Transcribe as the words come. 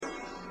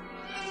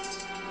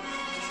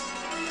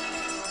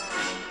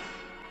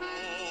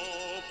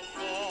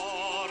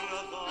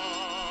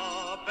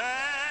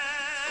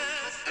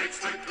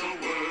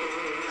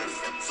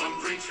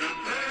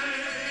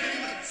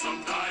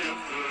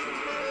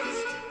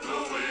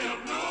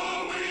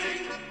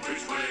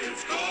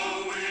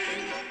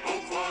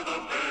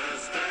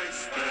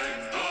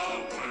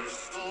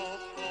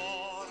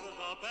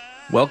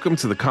Welcome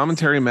to the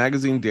Commentary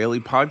Magazine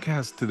Daily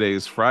Podcast. Today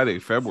is Friday,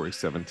 February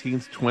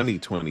 17th,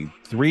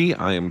 2023.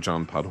 I am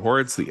John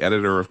Podhoretz, the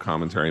editor of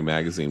Commentary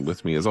Magazine.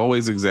 With me, as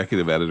always,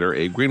 executive editor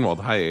Abe Greenwald.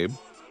 Hi, Abe.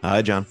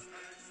 Hi, John.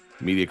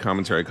 Media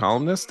commentary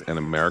columnist and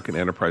American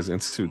Enterprise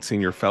Institute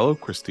senior fellow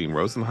Christine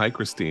Rosen. Hi,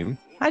 Christine.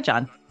 Hi,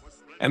 John.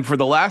 And for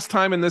the last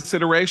time in this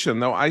iteration,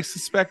 though I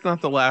suspect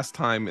not the last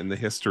time in the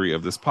history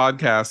of this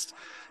podcast,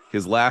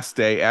 his last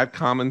day at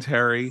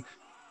Commentary,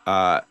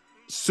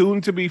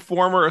 soon to be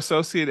former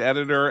associate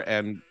editor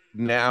and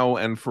now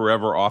and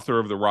forever author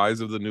of The Rise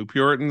of the New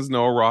Puritans,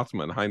 Noah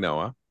Rothman. Hi,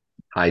 Noah.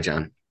 Hi,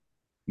 John.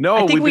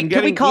 No, we've been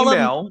getting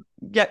email.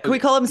 Can we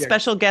call him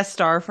special guest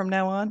star from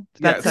now on?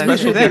 That's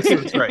special guest.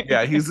 That's right.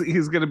 Yeah, he's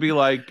going to be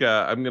like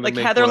I'm going to make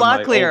Heather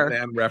one Locklear. of my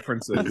old man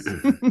references.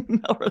 I'm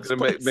going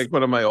to make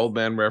one of my old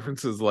man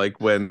references, like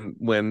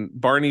when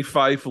Barney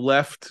Fife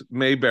left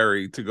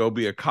Mayberry to go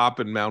be a cop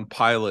in Mount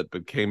Pilot,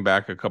 but came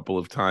back a couple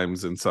of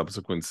times in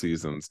subsequent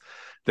seasons.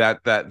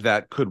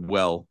 That could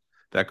well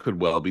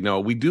be. No,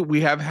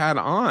 we have had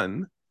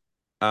on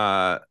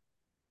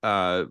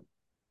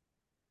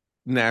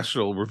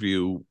National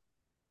Review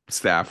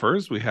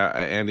staffers. We have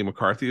Andy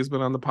McCarthy has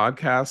been on the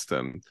podcast,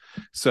 and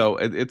so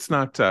it's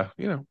not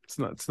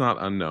it's not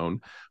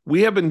unknown.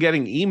 We have been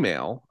getting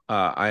email,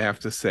 I have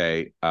to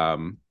say,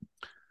 on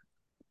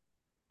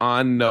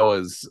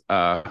Noah's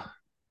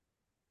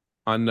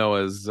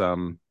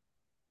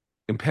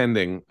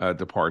impending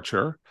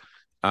departure.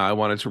 I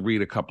wanted to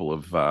read a couple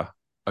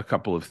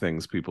of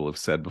things people have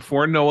said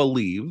before Noah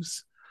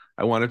leaves.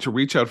 I wanted to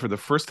reach out for the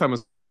first time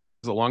as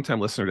a longtime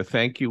listener to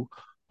thank you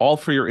all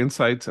for your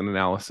insights and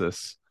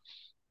analysis.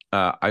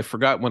 I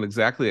forgot when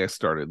exactly I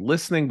started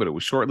listening, but it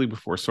was shortly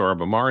before Sohrab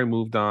Ahmari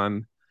moved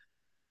on.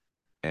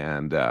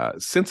 And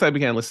since I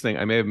began listening,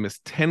 I may have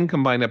missed 10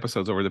 combined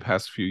episodes over the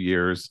past few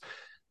years.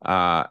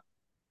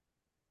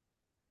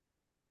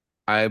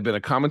 I've been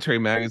a Commentary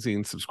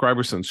Magazine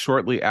subscriber since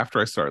shortly after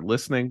I started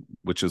listening,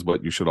 which is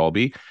what you should all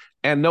be.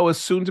 And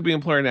Noah's soon-to-be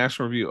employer,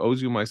 National Review,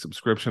 owes you my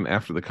subscription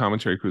after the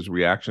Commentary Crew's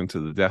reaction to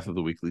the death of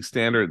the Weekly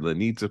Standard, the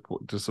need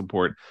to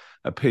support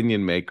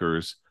opinion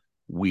makers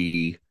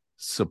we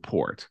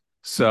support.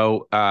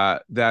 So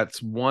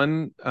that's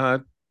one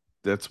of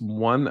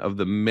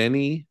the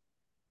many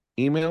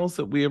emails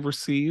that we have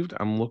received.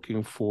 I'm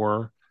looking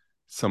for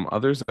some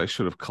others. I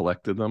should have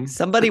collected them.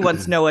 Somebody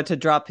wants Noah to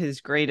drop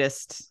his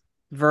greatest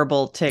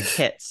verbal tick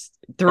hits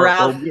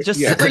throughout.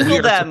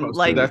 Sprinkle them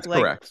that's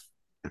correct.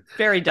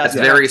 Very That's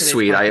very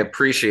sweet. I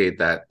appreciate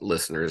that,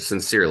 listeners,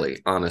 sincerely,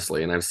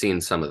 honestly. And I've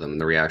seen some of them.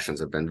 The reactions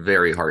have been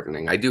very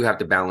heartening. I do have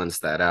to balance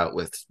that out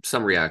with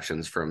some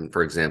reactions from,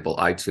 for example,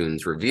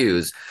 iTunes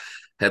reviews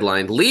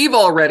headlined, "Leave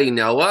already,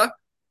 Noah.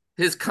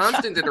 His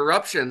constant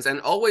interruptions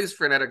and always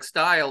frenetic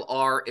style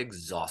are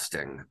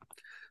exhausting."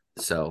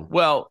 So,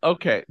 well,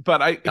 okay,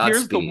 but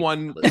here's the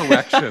one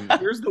correction.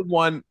 Here's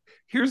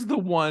the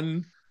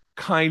one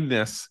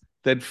kindness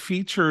that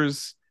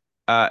features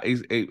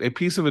a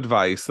piece of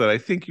advice that I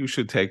think you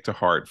should take to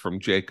heart from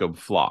Jacob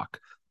Flock.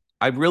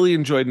 I've really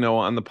enjoyed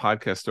Noah on the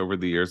podcast over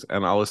the years,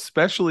 and I'll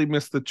especially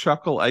miss the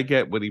chuckle I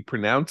get when he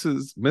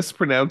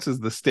mispronounces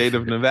the state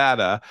of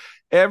Nevada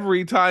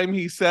every time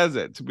he says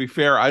it. To be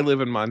fair, I live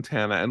in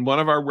Montana, and one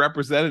of our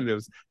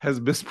representatives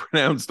has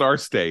mispronounced our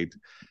state.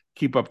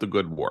 Keep up the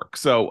good work.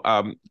 So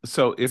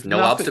if no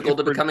obstacle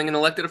to becoming an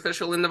elected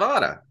official in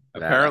Nevada.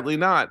 Apparently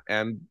not.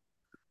 And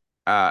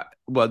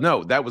well,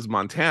 no, that was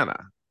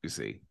Montana, you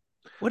see.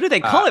 What do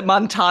they call it?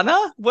 Montana?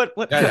 What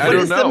I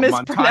don't know. The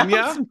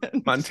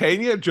mispronouncement?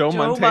 Montana? Joe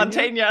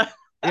Montana.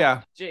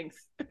 Yeah. Jinx.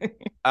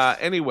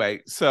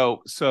 Anyway,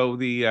 so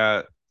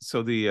the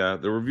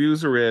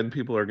reviews are in.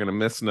 People are going to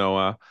miss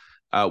Noah.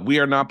 We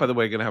are not, by the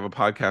way, going to have a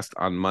podcast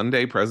on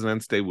Monday,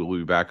 President's Day. We'll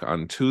be back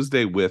on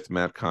Tuesday with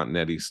Matt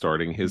Continetti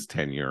starting his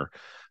tenure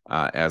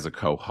as a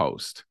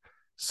co-host.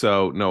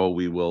 So Noah,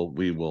 we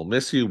will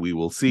miss you. We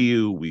will see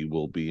you. We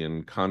will be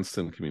in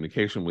constant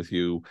communication with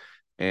you.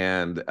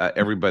 And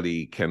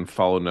everybody can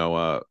follow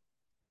Noah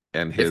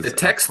and his. If the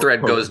text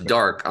thread goes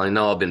dark, I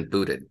know I've been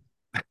booted.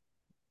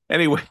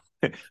 Anyway,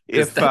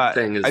 if that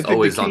thing is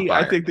always on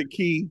fire. I think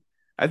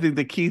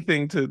the key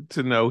thing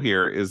to know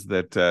here is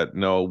that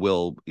Noah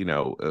will,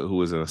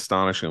 who is an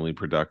astonishingly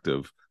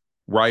productive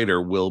writer,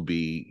 will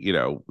be,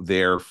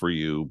 there for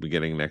you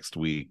beginning next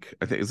week.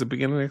 I think, is it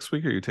beginning next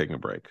week, or are you taking a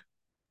break?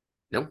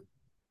 Nope.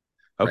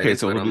 Okay, right,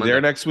 so we'll be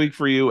there next week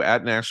for you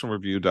at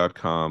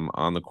nationalreview.com,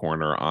 on the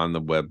corner, on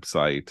the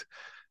website,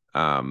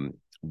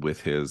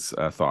 with his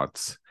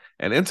thoughts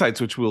and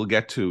insights, which we'll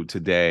get to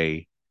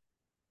today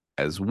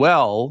as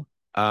well.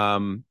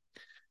 The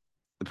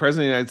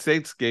President of the United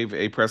States gave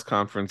a press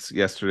conference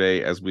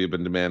yesterday, as we have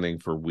been demanding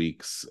for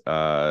weeks,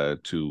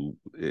 to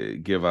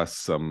give us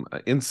some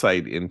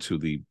insight into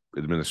the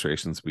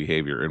administration's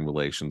behavior in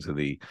relation to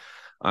the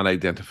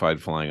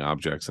unidentified flying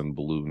objects and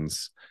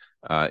balloons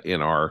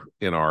in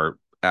our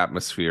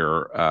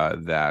atmosphere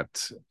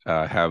that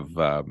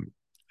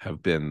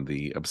have been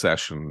the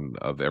obsession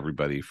of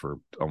everybody for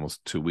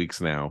almost 2 weeks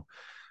now.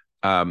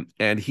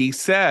 And he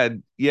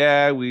said,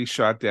 yeah, we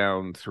shot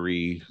down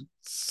 3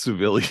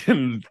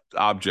 civilian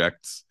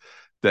objects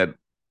that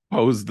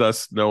posed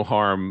us no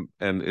harm,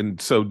 and in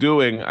so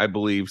doing, I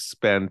believe,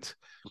 spent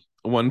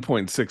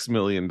 $1.6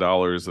 million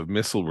of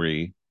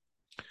missilery.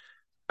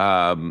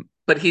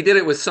 But he did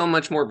it with so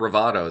much more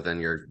bravado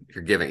than you're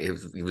giving.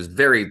 He was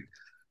very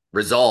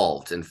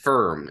resolved and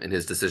firm in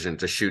his decision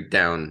to shoot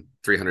down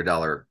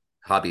 $300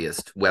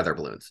 hobbyist weather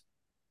balloons.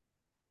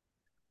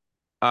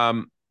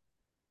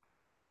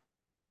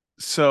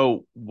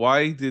 So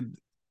why did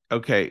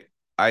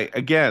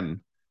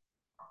again,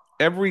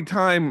 every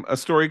time a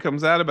story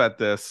comes out about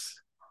this,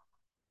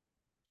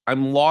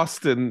 I'm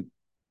lost in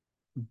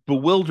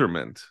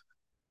bewilderment.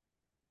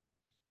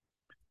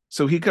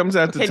 So he comes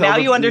out to tell now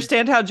you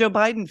understand how Joe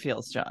Biden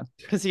feels, John,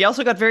 because he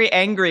also got very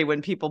angry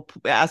when people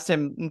asked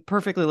him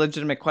perfectly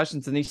legitimate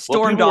questions, and he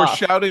stormed people off.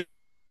 Were shouting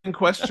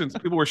questions.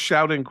 People were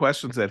shouting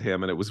questions at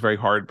him, and it was very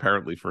hard,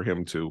 apparently, for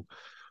him to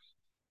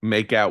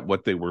make out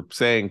what they were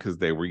saying because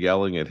they were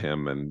yelling at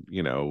him, and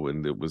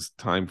and it was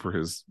time for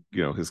his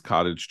his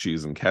cottage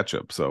cheese and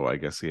ketchup. So I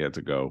guess he had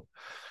to go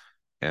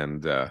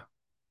and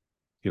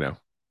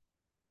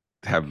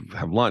have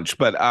lunch.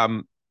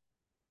 But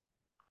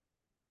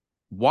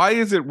why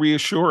is it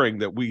reassuring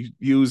that we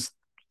used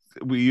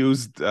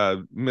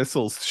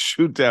missiles to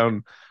shoot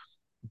down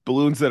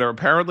balloons that are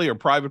apparently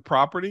private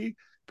property?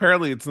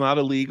 Apparently it's not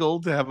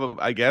illegal to have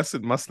I guess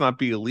it must not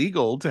be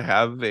illegal to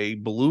have a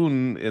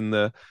balloon in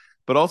the,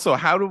 but also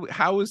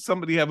how is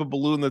somebody have a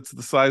balloon that's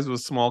the size of a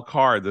small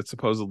car that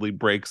supposedly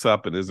breaks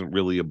up and isn't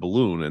really a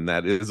balloon, and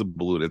that is a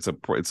balloon. It's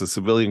a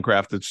civilian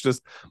craft that's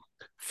just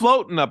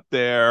floating up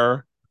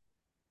there.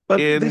 But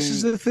this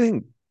is the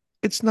thing.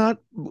 It's not,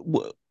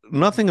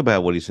 nothing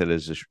about what he said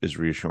is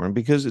reassuring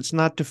because it's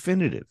not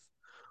definitive.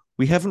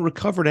 We haven't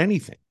recovered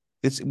anything.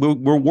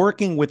 We're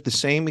working with the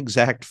same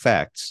exact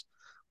facts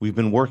we've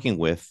been working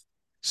with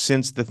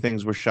since the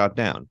things were shot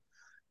down,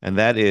 and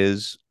that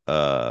is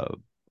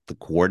the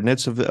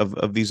coordinates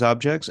of these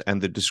objects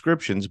and the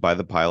descriptions by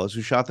the pilots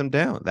who shot them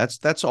down.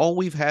 That's all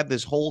we've had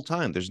this whole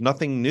time. There's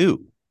nothing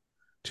new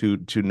to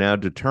now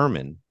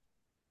determine.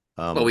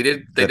 Well, they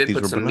did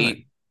put some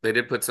meat. They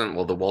did put some,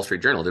 the Wall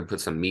Street Journal did put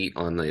some meat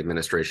on the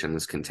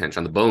administration's contention,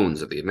 on the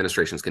bones of the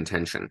administration's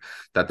contention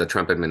that the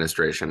Trump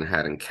administration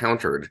had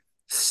encountered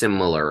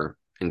similar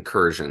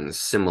incursions,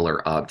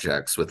 similar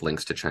objects with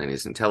links to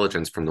Chinese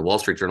intelligence. From the Wall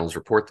Street Journal's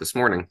report this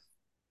morning,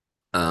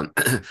 a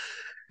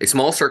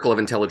small circle of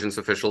intelligence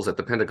officials at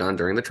the Pentagon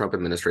during the Trump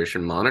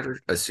administration monitored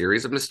a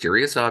series of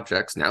mysterious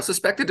objects, now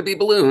suspected to be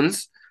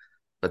balloons,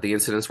 but the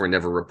incidents were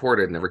never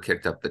reported, never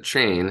kicked up the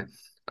chain.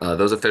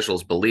 Those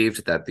officials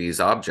believed that these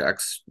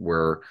objects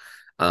were,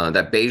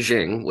 that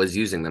Beijing was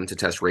using them to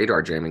test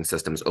radar jamming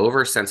systems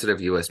over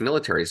sensitive U.S.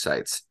 military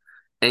sites.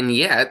 And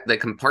yet they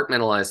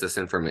compartmentalized this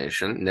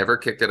information, never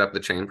kicked it up the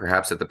chain,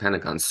 perhaps at the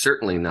Pentagon,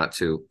 certainly not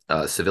to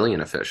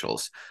civilian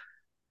officials.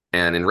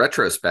 And in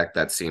retrospect,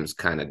 that seems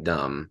kind of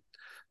dumb.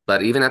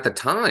 But even at the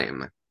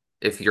time,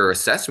 if your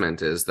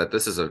assessment is that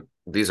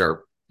these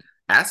are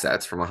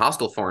assets from a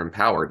hostile foreign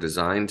power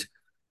designed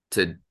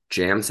to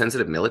jam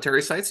sensitive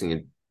military sites,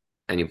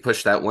 and you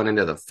push that one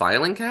into the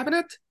filing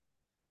cabinet?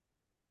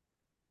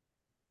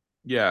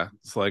 Yeah,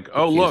 it's like,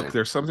 oh, look,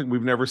 there's something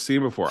we've never seen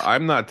before.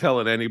 I'm not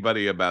telling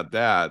anybody about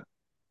that.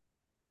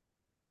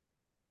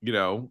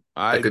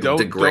 I don't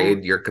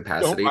degrade your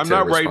capacity. I'm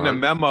not writing a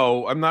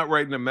memo. I'm not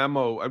writing a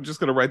memo. I'm just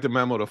going to write the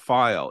memo to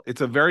file.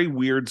 It's a very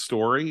weird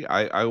story.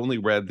 I only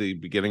read the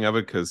beginning of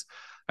it because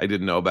I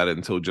didn't know about it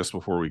until just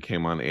before we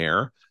came on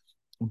air.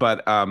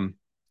 But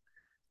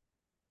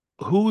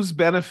whose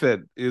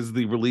benefit is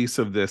the release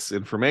of this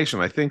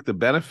information? I think the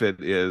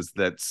benefit is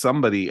that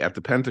somebody at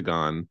the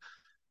Pentagon,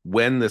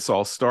 when this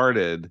all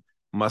started,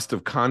 must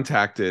have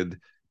contacted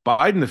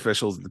Biden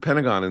officials at the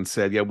Pentagon and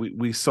said, yeah,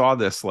 we saw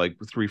this like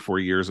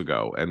 3-4 years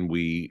ago, and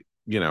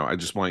I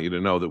just want you to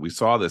know that we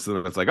saw this.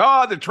 And it's like,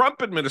 oh, the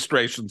Trump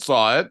administration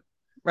saw it.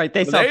 Right.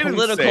 They saw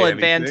political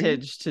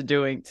advantage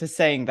to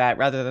saying that,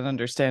 rather than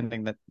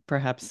understanding that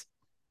perhaps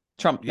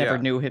Trump never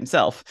knew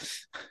himself.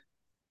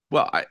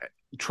 Well,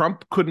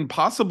 Trump couldn't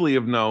possibly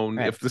have known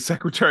if the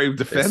Secretary of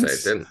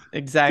Defense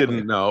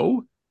didn't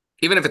know.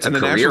 Even if it's a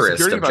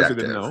careerist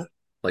objective,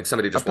 like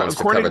somebody just wants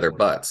to cover their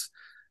butts.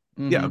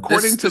 Yeah,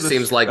 according to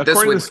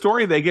the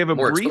story, they gave a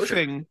briefing.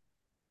 Exposure.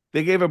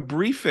 They gave a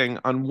briefing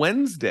on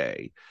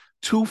Wednesday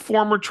to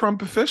former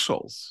Trump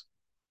officials.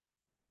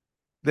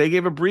 They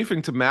gave a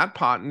briefing to Matt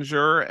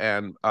Pottinger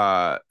and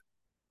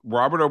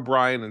Robert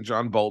O'Brien and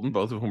John Bolton,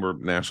 both of whom are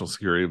national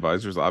security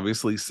advisors,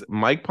 obviously,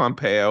 Mike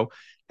Pompeo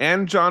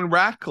and John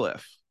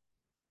Ratcliffe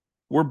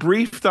were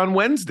briefed on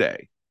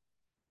Wednesday.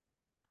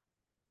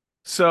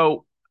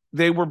 So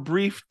they were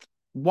briefed.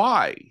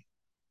 Why?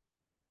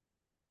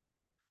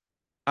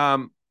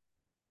 To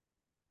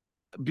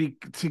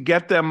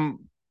get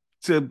them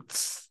to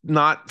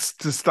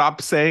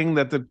stop saying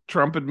that the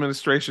Trump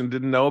administration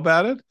didn't know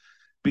about it,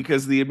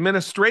 because the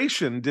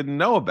administration didn't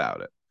know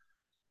about it.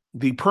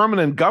 The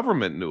permanent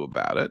government knew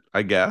about it,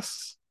 I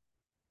guess.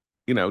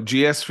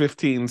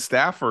 GS-15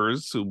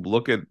 staffers who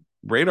look at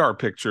radar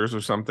pictures or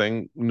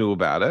something knew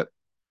about it.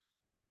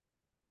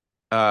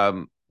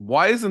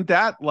 Why isn't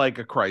that like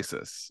a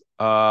crisis?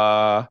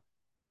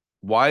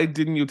 Why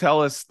didn't you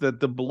tell us that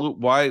the balloon?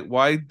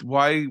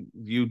 Why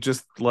you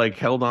just like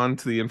held on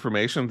to the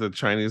information that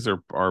Chinese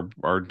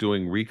are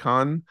doing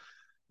recon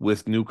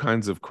with new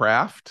kinds of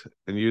craft,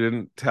 and you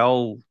didn't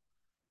tell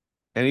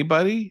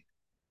anybody?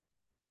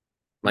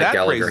 Mike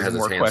Gallagher raises has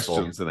more his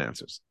questions than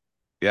answers.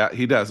 Yeah,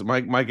 he does.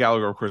 Mike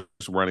Gallagher, of course,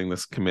 is running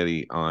this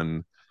committee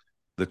on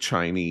the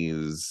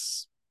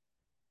Chinese.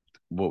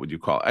 What would you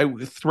call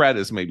it? Threat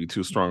is maybe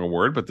too strong a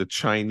word, but the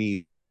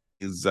Chinese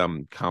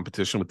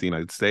competition with the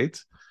United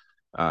States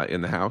in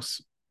the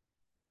House.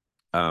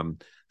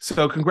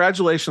 So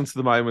congratulations to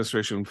the Biden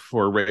administration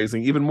for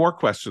raising even more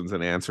questions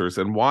than answers.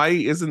 And why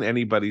isn't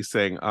anybody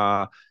saying,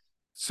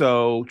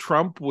 so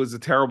Trump was a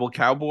terrible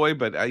cowboy,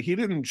 but he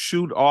didn't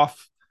shoot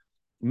off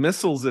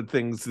missiles at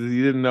things that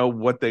he didn't know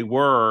what they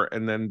were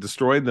and then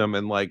destroyed them?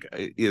 And like,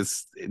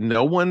 is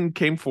no one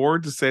came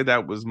forward to say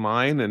that was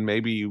mine and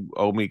maybe you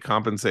owe me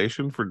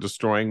compensation for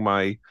destroying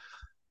my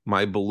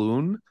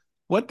balloon?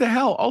 What the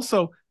hell?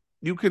 Also,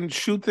 you can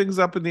shoot things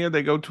up in the air,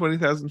 they go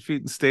 20,000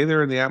 feet and stay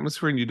there in the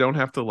atmosphere, and you don't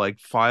have to like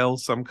file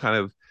some kind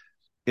of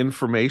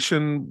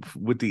information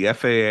with the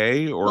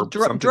FAA or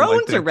something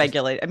drones like that. Are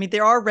regulated. I mean,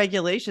 there are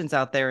regulations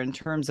out there in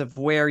terms of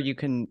where you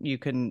can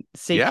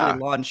safely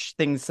launch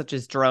things such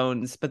as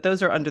drones, but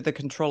those are under the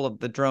control of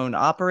the drone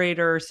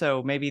operator.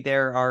 So maybe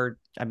there are.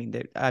 I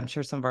mean, I'm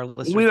sure some of our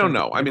listeners. We don't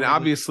know. I mean,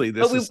 obviously,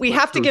 this but we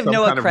have to give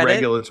Noah credit.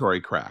 Regulatory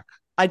crack.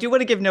 I do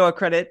want to give Noah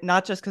credit,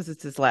 not just because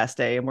it's his last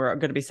day and we're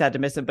going to be sad to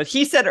miss him, but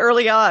he said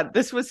early on,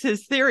 this was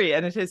his theory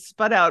and it has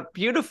spun out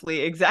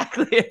beautifully,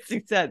 exactly as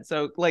he said.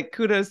 So like,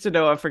 kudos to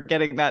Noah for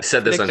getting that.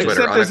 Said this on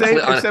Twitter.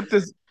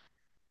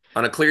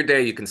 On a clear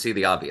day, you can see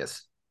the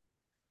obvious.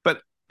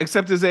 But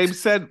except as Abe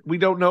said, we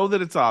don't know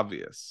that it's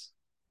obvious.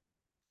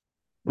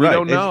 We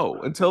don't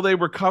know until they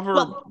recover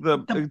the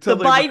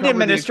Biden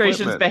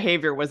administration's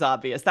behavior was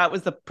obvious. That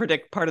was the part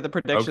of the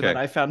prediction that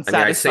I found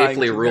satisfying. I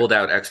safely ruled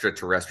out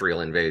extraterrestrial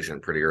invasion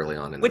pretty early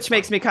on, which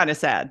makes me kind of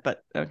sad.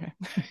 But okay,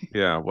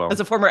 yeah. Well, as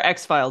a former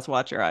X-Files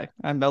watcher,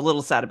 I'm a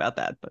little sad about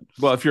that. But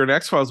well, if you're an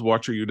X-Files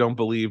watcher, you don't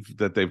believe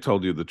that they've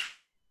told you the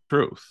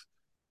truth.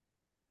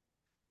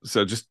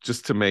 So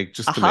just to make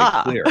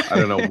clear, I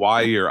don't know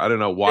why you're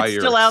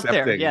still out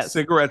there. Yes.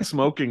 Cigarette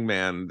smoking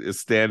man is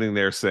standing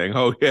there saying,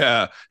 "Oh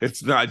yeah,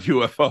 it's not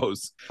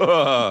UFOs."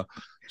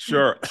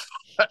 Sure.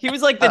 He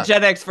was like the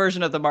Gen X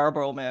version of the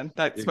Marlboro Man,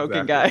 that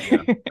smoking guy.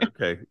 Yeah.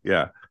 Okay,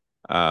 yeah.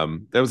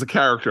 There was a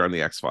character on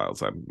the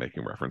X-Files I'm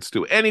making reference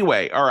to.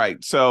 Anyway, all right.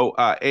 So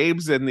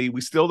Abe's in we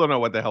still don't know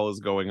what the hell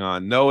is going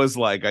on. Noah's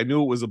like, I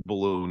knew it was a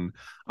balloon.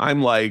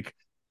 I'm like,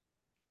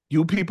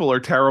 you people are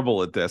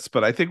terrible at this,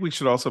 but I think we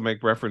should also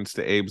make reference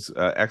to Abe's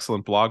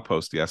excellent blog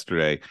post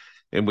yesterday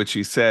in which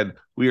he said,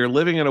 we are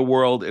living in a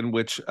world in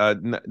which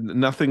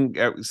nothing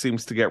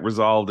seems to get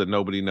resolved and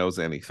nobody knows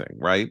anything,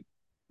 right?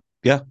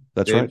 Yeah,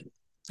 that's Abe? Right.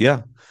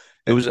 Yeah.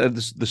 It was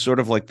the sort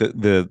of like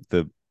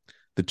the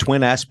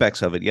twin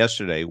aspects of it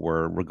yesterday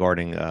were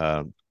regarding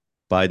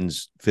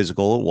Biden's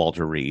physical at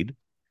Walter Reed.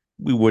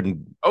 We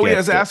wouldn't. Oh, he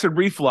has acid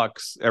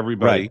reflux,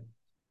 everybody. Right.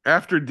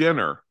 After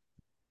dinner.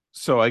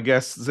 So I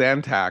guess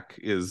Zantac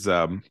is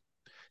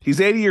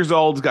he's 80 years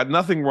old, he's got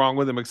nothing wrong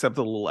with him except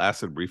a little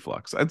acid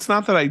reflux. It's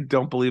not that I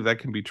don't believe that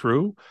can be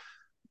true,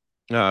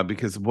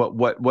 because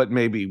what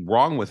may be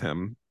wrong with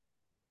him,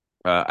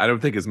 I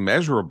don't think is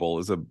measurable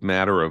as a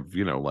matter of,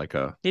 like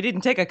he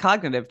didn't take a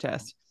cognitive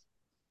test,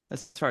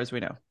 as far as we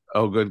know.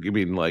 Oh, good. You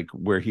mean like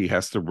where he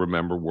has to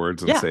remember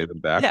words and say them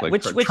back? Yeah, like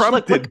which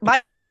Trump did.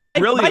 My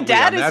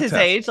dad is his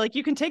age. Like,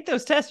 you can take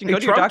those tests. You can go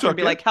to your doctor and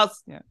be like,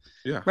 "How's?"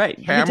 Yeah, right.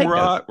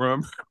 Camera,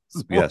 remember?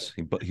 Yes,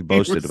 he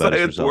boasted about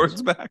his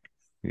results. Words back.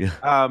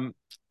 Yeah.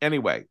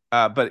 Anyway,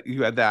 but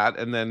you had that,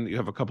 and then you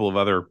have a couple of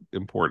other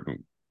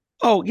important.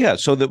 Oh yeah.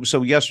 So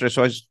yesterday,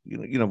 so I was,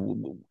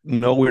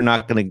 no, we're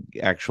not going to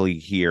actually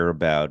hear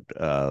about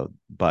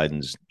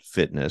Biden's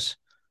fitness,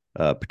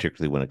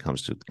 particularly when it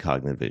comes to the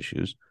cognitive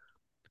issues.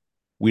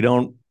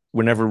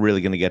 We're never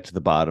really going to get to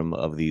the bottom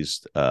of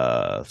these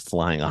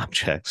flying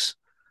objects.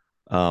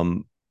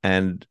 And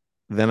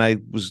then I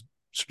was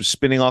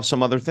spinning off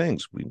some other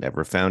things. We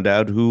never found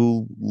out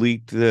who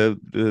leaked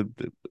Justice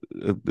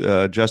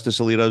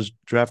Alito's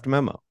draft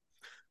memo.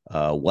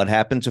 What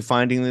happened to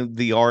finding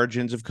the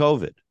origins of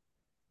COVID?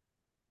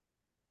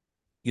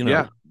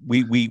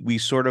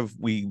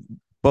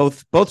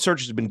 Both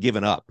searches have been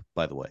given up,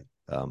 by the way.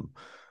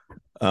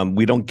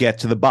 We don't get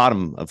to the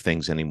bottom of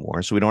things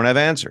anymore, so we don't have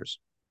answers.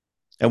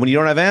 And when you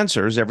don't have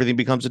answers, everything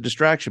becomes a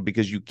distraction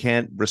because you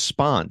can't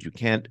respond. You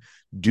can't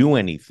do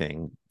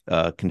anything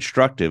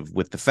constructive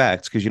with the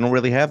facts because you don't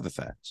really have the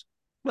facts.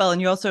 Well,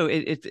 and you also,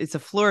 it's a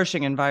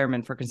flourishing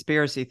environment for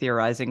conspiracy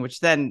theorizing, which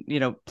then,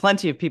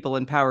 plenty of people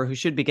in power who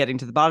should be getting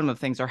to the bottom of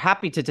things are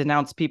happy to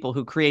denounce people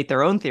who create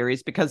their own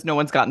theories because no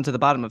one's gotten to the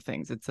bottom of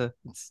things. It's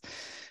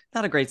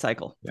not a great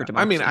cycle for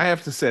democracy. I mean, I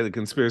have to say that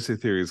conspiracy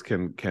theories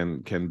can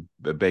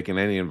bake in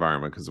any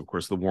environment because, of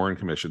course, the Warren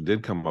Commission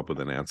did come up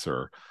with an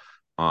answer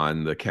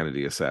on the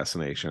Kennedy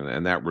assassination,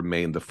 and that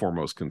remained the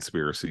foremost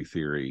conspiracy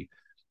theory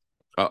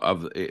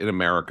in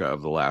America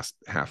of the last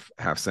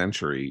half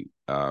century,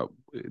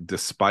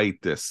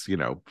 despite this,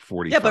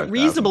 45. Yeah, but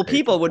reasonable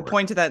people report. would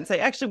point to that and say,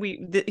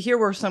 actually, here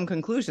were some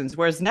conclusions.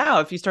 Whereas now,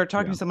 if you start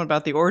talking to someone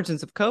about the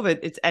origins of COVID,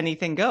 it's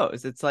anything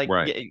goes. It's like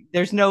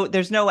there's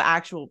no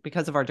actual,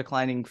 because of our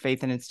declining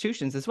faith in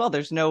institutions as well.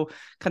 There's no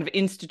kind of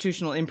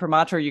institutional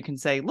imprimatur you can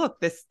say, look,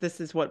 this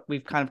is what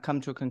we've kind of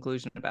come to a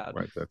conclusion about.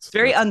 Right. That's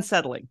very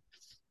unsettling.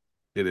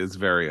 It is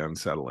very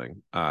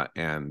unsettling,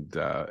 and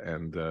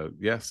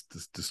yes,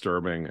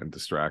 disturbing and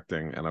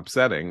distracting and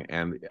upsetting.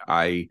 And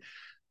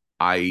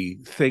I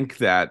think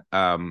that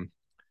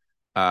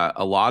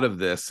a lot of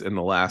this in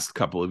the last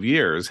couple of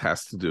years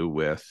has to do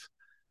with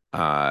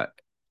a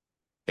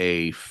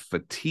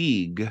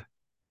fatigue,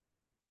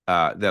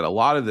 that a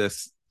lot of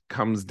this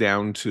comes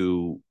down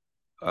to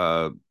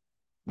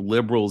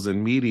liberals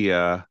in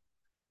media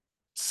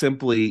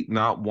simply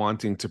not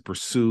wanting to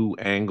pursue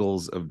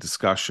angles of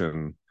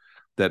discussion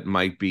that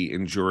might be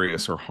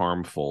injurious or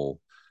harmful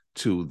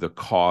to the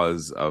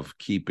cause of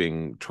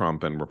keeping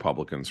Trump and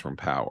Republicans from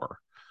power.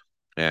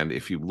 And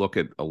if you look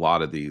at a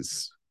lot of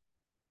these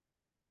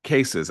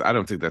cases, I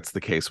don't think that's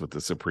the case with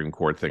the Supreme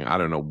Court thing. I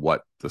don't know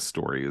what the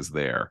story is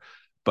there.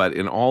 But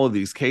in all of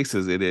these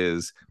cases, it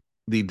is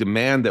the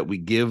demand that we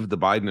give the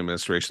Biden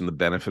administration the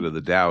benefit of the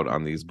doubt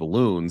on these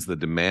balloons, the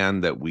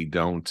demand that we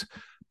don't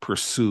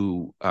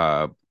pursue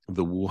the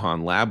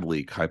Wuhan lab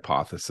leak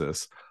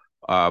hypothesis.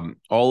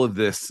 All of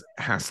this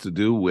has to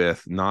do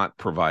with not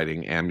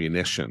providing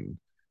ammunition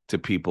to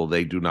people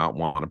they do not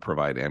want to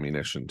provide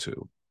ammunition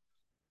to.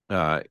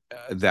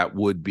 That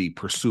would be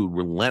pursued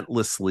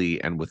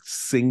relentlessly and with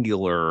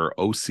singular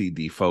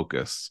OCD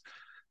focus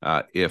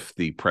if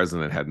the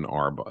president had an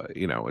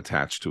ARB,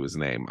 attached to his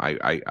name.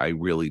 I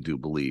really do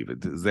believe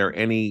it. Is there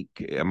any?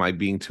 Am I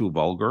being too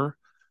vulgar?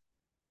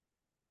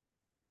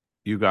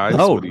 You guys?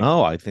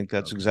 No, I think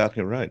that's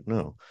exactly right.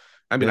 No.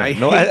 I mean,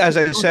 as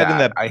I said in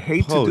that, I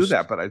hate to do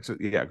that, but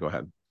go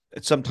ahead.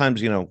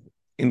 Sometimes,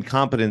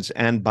 incompetence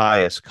and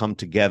bias come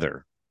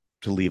together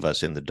to leave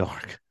us in the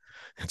dark.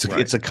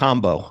 It's a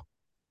combo.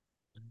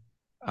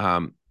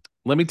 Let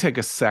me take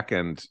a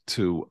second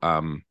to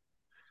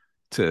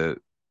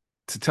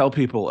tell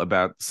people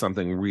about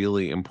something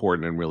really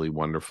important and really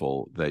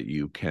wonderful that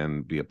you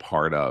can be a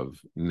part of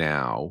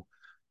now.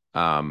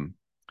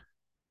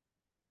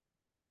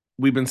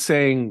 We've been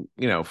saying,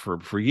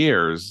 for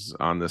years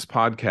on this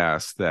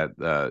podcast that,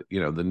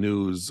 the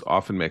news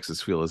often makes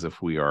us feel as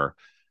if we are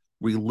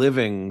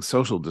reliving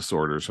social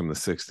disorders from the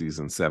 60s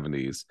and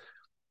 70s.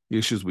 The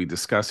issues we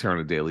discuss here on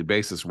a daily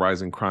basis: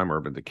 rising crime,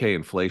 urban decay,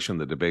 inflation,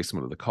 the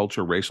debasement of the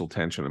culture, racial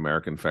tension,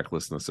 American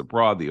fecklessness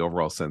abroad, the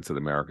overall sense that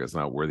America is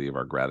not worthy of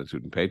our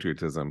gratitude and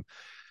patriotism.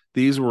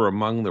 These were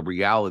among the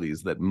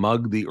realities that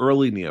mugged the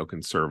early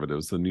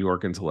neoconservatives, the New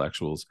York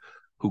intellectuals,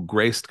 who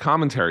graced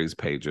commentaries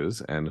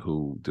pages and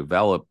who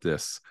developed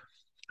this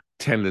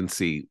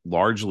tendency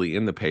largely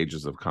in the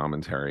pages of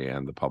commentary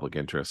and the public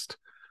interest.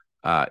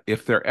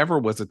 If there ever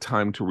was a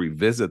time to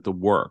revisit the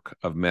work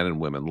of men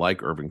and women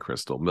like Irving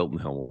Kristol, Milton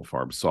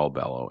Himmelfarb, Saul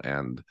Bellow,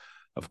 and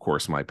of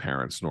course my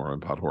parents, Norman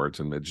Podhoretz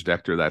and Midge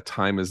Decter, that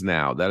time is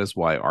now. That is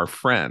why our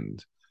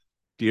friend,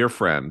 dear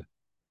friend,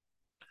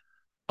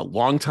 a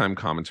longtime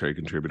commentary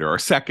contributor, our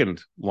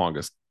second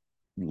longest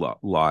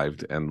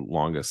lived and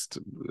longest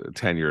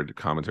tenured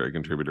commentary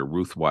contributor,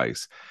 Ruth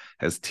Weiss,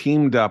 has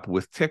teamed up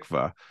with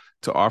Tikva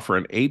to offer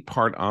an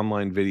 8-part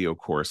online video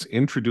course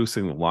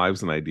introducing the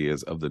lives and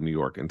ideas of the New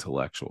York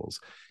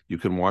intellectuals. You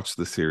can watch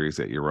the series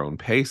at your own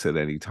pace at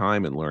any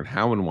time and learn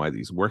how and why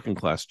these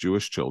working-class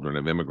Jewish children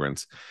of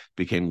immigrants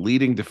became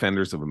leading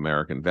defenders of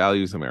American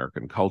values,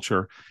 American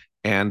culture,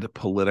 and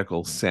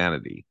political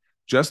sanity.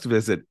 Just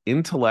visit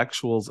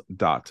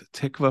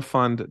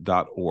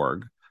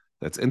intellectuals.tikvafund.org.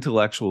 That's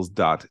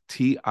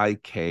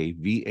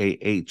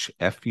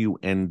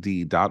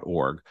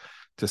intellectuals.tikvahfund.org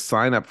to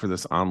sign up for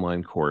this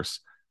online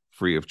course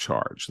free of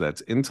charge.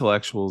 That's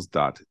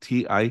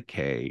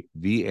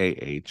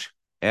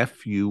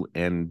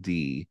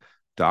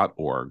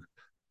intellectuals.tikvahfund.org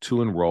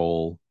to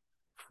enroll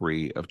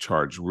free of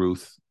charge.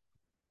 Ruth,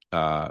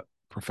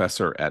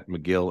 professor at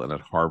McGill and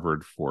at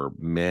Harvard for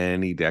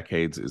many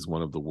decades, is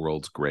one of the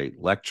world's great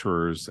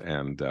lecturers,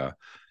 and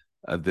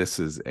this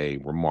is a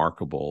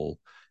remarkable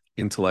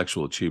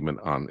intellectual achievement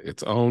on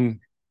its own,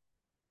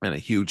 and a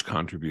huge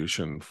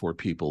contribution for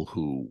people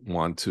who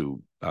want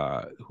to,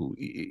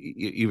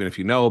 even if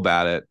you know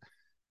about it,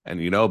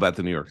 and you know about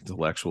the New York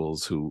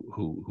intellectuals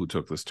who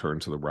took this turn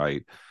to the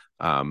right,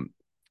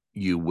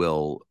 you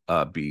will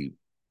be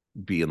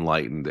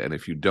enlightened. And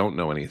if you don't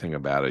know anything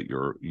about it,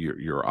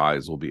 your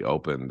eyes will be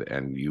opened,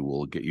 and you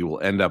will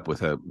end up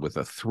with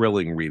a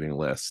thrilling reading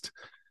list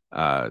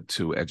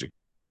to educate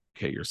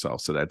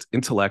yourself. So that's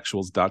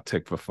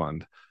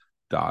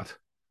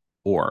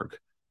intellectuals.tikvafund.org.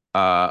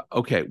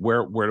 Okay,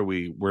 where do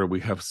we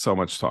have so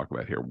much to talk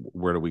about here?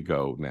 Where do we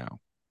go now?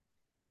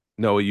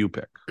 Noah, you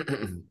pick.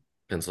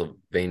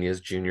 Pennsylvania's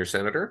junior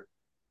senator,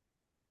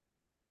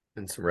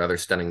 and some rather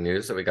stunning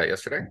news that we got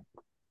yesterday.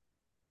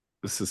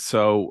 This is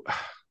so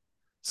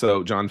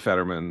John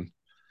Fetterman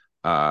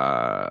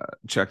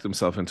checked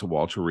himself into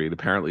Walter Reed.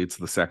 Apparently, it's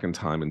the second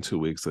time in 2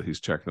 weeks that he's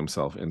checked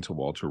himself into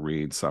Walter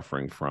Reed,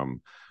 suffering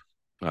from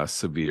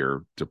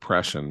severe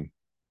depression.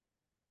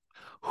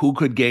 Who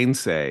could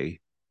gainsay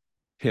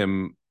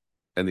him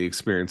and the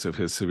experience of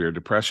his severe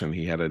depression?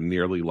 He had a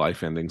nearly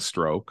life-ending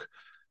stroke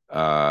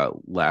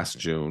last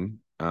June.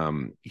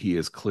 He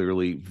is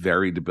clearly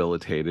very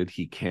debilitated.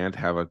 He can't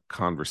have a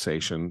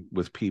conversation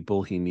with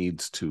people. He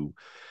needs to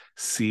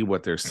see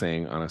what they're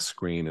saying on a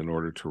screen in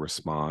order to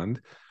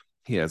respond.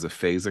 He has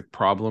aphasic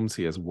problems.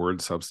 He has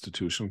word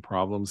substitution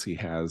problems. He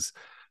has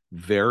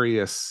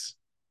various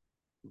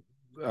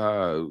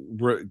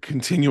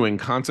continuing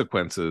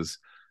consequences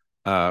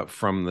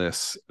from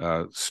this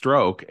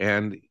stroke,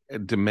 and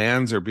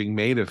demands are being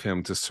made of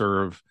him to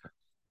serve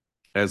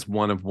as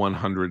one of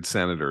 100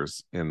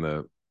 senators in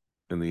the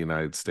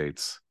United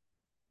States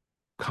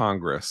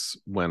Congress,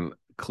 when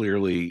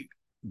clearly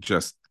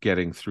just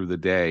getting through the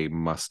day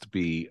must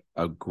be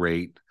a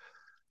great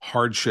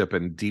hardship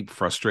and deep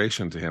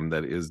frustration to him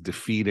that is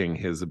defeating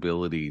his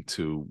ability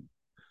to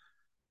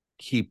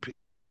keep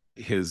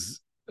his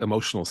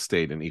emotional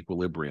state in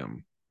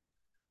equilibrium.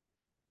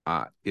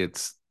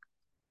 It's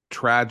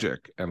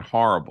tragic and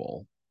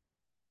horrible,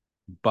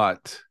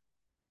 but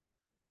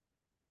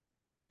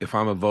if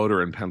I'm a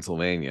voter in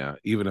Pennsylvania,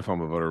 even if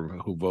I'm a voter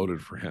who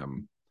voted for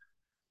him,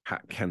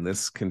 can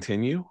this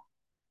continue?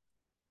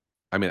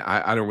 I mean,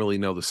 I don't really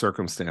know the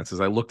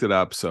circumstances. I looked it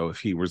up. So if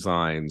he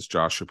resigns,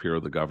 Josh Shapiro,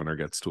 the governor,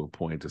 gets to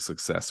appoint a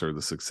successor.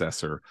 The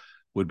successor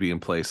would be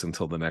in place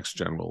until the next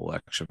general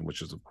election,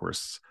 which is, of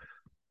course,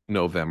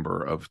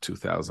 November of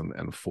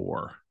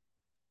 2004.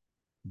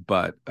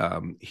 But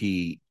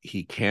he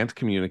can't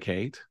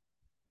communicate.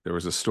 There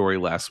was a story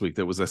last week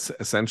that was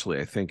essentially,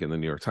 I think, in the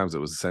New York Times,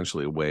 it was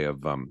essentially a way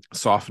of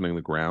softening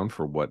the ground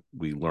for what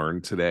we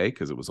learned today,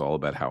 because it was all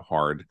about how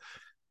hard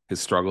his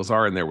struggles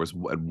are. And there was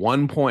at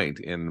one point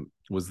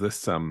was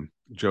this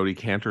Jodi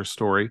Kantor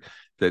story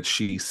that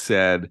she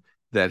said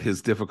that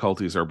his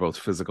difficulties are both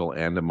physical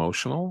and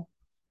emotional,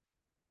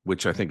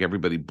 which I think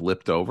everybody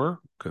blipped over,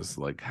 because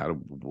like,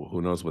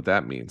 who knows what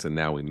that means? And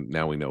now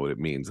we know what it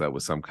means. That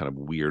was some kind of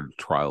weird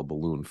trial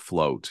balloon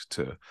float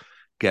to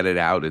get it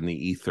out in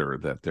the ether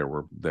that there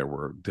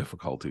were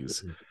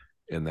difficulties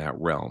in that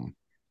realm.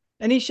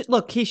 And he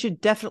should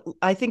definitely,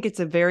 I think it's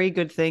a very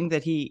good thing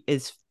that he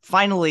is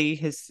finally,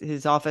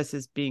 his office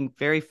is being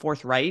very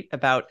forthright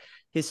about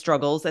his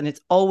struggles. And it's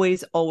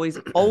always, always,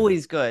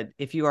 always good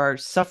if you are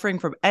suffering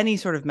from any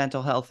sort of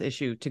mental health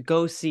issue to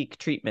go seek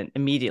treatment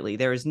immediately.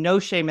 There is no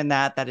shame in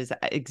that. That is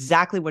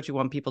exactly what you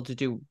want people to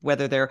do,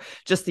 whether they're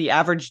just the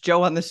average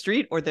Joe on the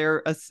street or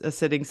they're a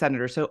sitting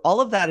senator. So all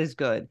of that is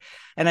good.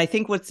 And I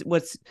think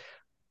what's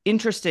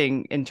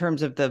interesting in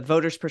terms of the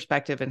voters'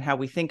 perspective and how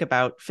we think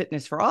about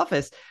fitness for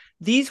office,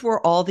 these were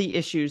all the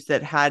issues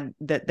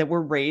that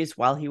were raised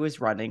while he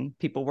was running.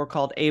 People were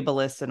called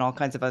ableists and all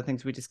kinds of other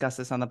things. We discussed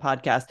this on the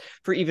podcast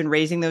for even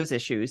raising those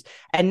issues.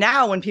 And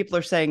now when people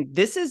are saying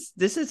this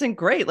isn't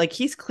great, like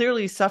he's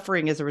clearly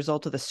suffering as a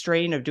result of the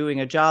strain of doing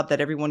a job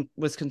that everyone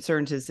was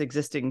concerned his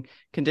existing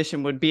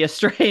condition would be a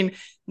strain.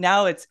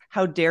 Now it's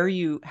how dare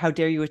you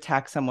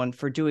attack someone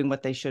for doing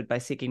what they should by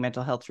seeking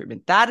mental health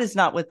treatment. That is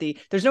not what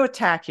there's no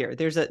attack here.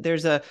 There's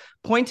a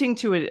pointing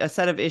to a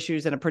set of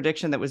issues and a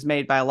prediction that was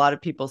made by a lot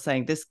of people saying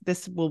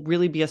this will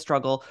really be a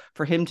struggle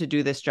for him to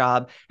do this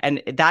job.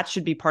 And that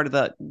should be part of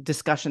the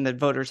discussion that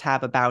voters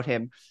have about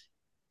him.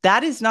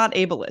 That is not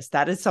ableist.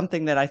 That is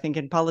something that I think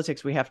in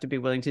politics we have to be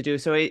willing to do.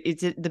 So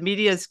the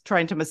media is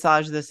trying to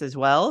massage this as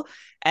well.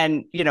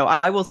 And,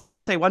 I will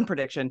say one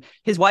prediction: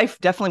 his wife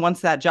definitely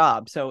wants that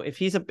job. So if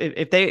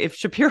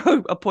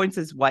Shapiro appoints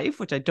his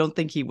wife, which I don't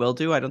think he will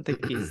do, I don't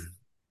think he's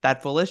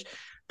that foolish,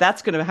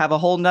 that's going to have a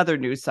whole nother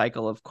news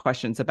cycle of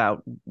questions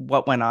about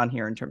what went on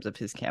here in terms of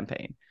his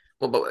campaign.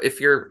 Well, but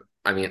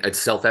it's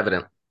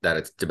self-evident that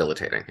it's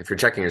debilitating. If you're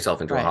checking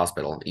yourself into a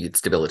hospital, it's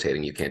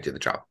debilitating. You can't do the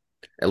job,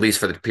 at least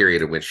for the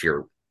period in which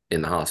you're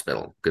in the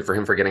hospital. Good for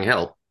him for getting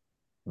help,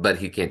 but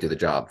he can't do the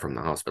job from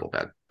the hospital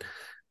bed.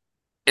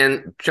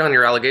 And John,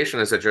 your allegation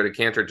is that Jodi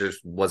Kantor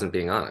just wasn't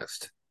being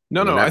honest.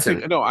 I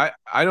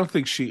don't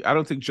think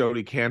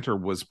Jodi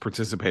Kantor was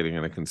participating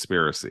in a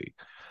conspiracy.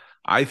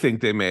 I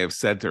think they may have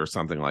said to her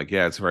something like,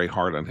 "Yeah, it's very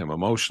hard on him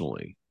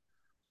emotionally."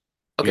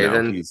 Okay,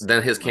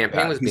 then his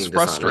campaign was being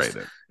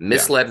frustrated,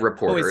 misled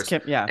reporters,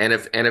 and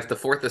if the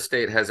Fourth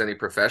Estate has any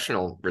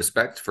professional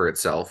respect for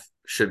itself,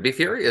 should be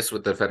furious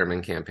with the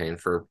Fetterman campaign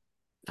for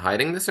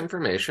hiding this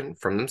information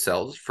from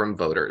themselves, from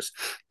voters,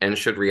 and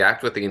should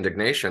react with the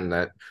indignation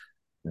that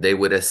they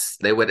would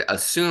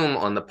assume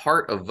on the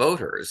part of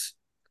voters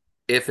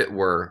if it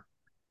were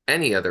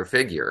any other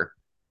figure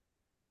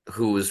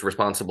who's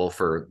responsible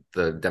for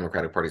the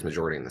Democratic Party's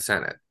majority in the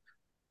Senate.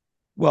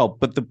 Well,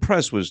 but the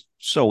press was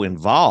so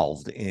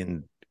involved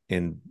in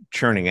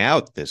churning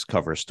out this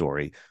cover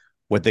story.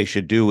 What they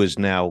should do is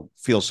now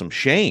feel some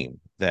shame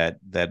that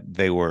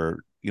they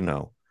were,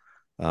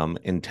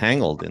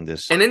 entangled in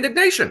this and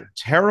indignation.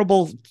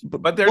 Terrible,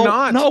 but they're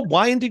not. No,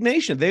 why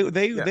indignation?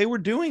 They were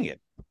doing it,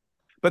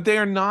 but they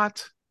are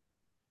not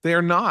They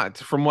are not,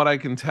 from what I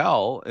can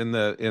tell in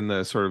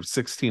the sort of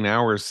 16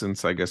 hours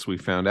since I guess we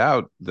found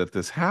out that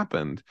this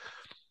happened.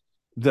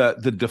 The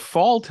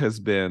default has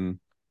been,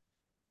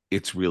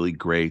 it's really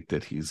great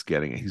that he's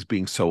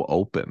being so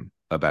open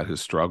about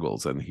his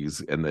struggles, and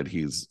that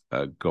he's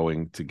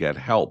going to get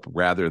help,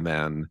 rather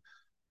than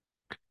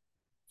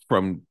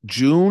from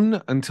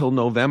June until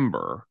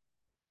November,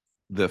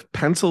 the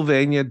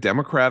Pennsylvania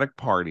Democratic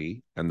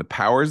Party and the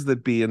powers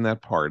that be in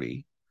that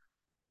party,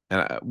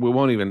 and we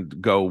won't even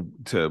go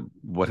to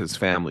what his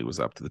family was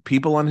up to, the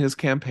people on his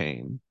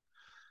campaign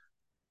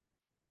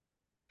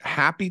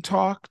happy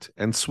talked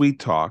and sweet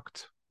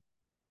talked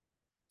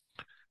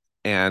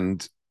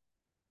and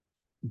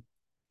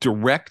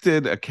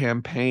directed a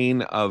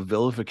campaign of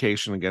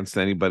vilification against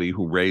anybody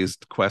who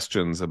raised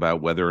questions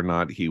about whether or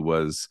not he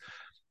was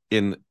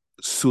in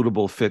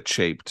suitable fit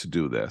shape to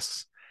do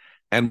this.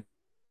 And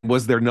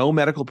was there no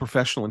medical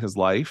professional in his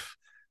life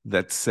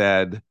that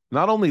said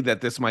not only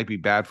that this might be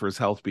bad for his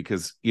health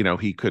because, you know,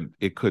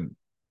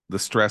 the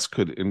stress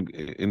could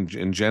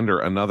engender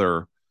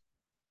another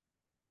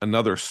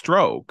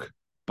stroke,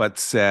 but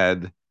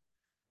said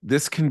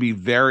this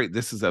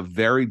is a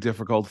very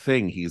difficult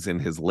thing. He's in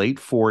his late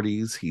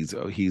 40s.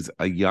 He's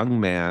a young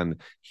man.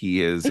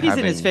 He's in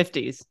his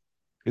 50s.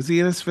 Is he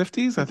in his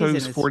 50s? I thought he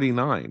was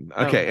 49.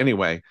 Okay,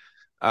 anyway,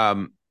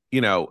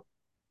 you know,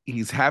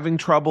 he's having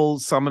trouble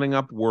summoning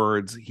up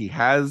words. He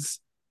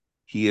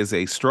is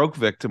a stroke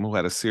victim who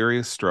had a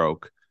serious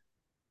stroke,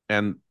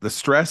 and the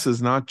stress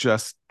is not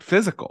just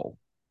physical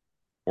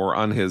or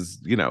on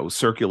his, you know,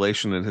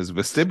 circulation in his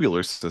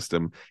vestibular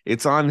system.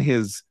 It's on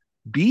his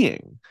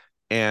being.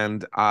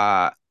 And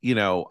you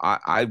know,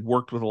 I've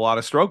worked with a lot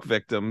of stroke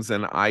victims,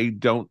 and I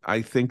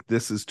think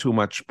this is too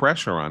much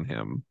pressure on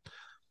him.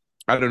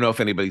 I don't know if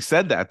anybody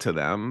said that to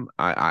them.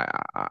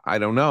 I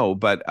don't know,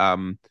 but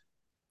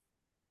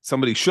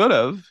somebody should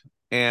have.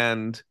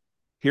 And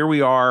here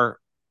we are.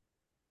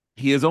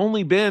 He has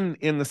only been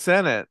in the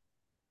Senate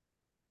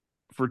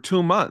for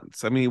 2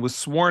 months. I mean, he was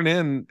sworn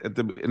in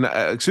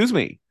at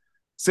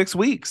 6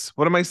 weeks.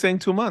 What am I saying?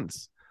 2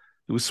 months.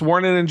 He was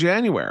sworn in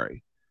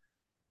January.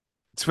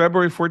 It's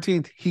February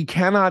 14th. He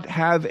cannot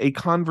have a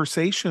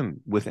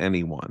conversation with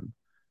anyone.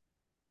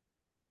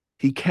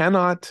 He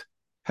cannot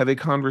have a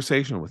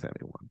conversation with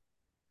anyone.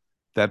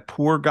 That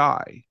poor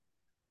guy.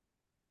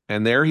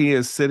 And there he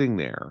is sitting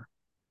there.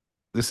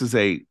 This is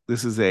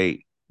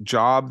a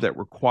job that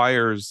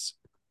requires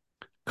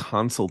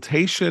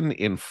consultation,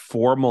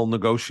 informal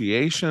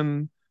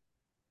negotiation,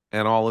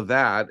 and all of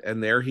that.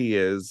 And there he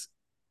is,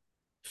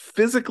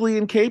 physically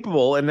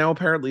incapable, and now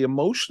apparently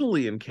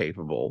emotionally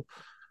incapable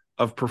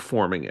of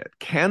performing it.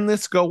 Can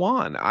this go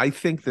on? I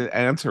think the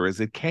answer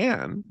is it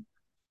can,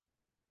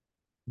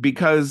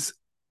 because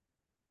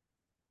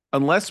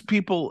unless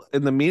people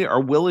in the media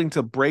are willing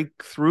to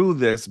break through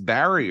this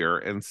barrier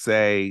and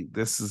say,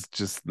 this is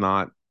just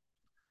not,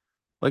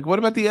 like, what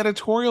about the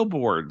editorial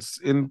boards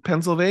in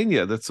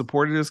Pennsylvania that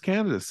supported his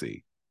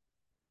candidacy?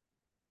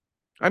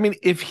 I mean,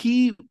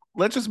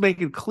 let's just make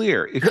it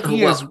clear, if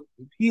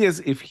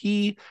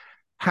he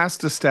has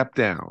to step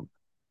down,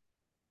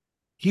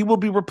 he will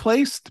be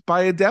replaced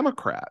by a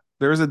Democrat.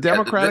 There's a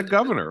Democratic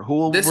governor who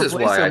will replace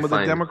him with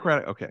a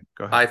Democratic. Okay,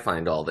 go ahead. I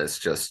find all this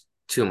just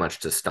too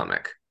much to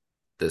stomach.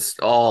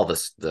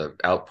 The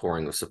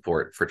outpouring of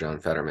support for John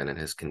Fetterman and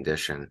his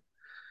condition.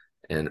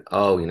 And,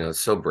 it's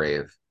so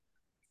brave.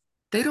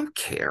 They don't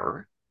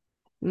care.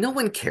 No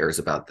one cares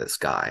about this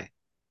guy.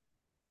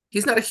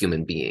 He's not a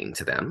human being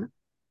to them.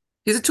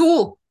 He's a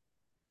tool.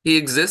 He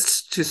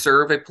exists to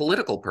serve a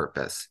political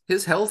purpose.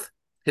 His health,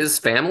 his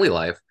family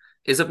life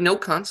is of no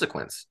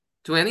consequence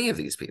to any of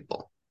these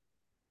people.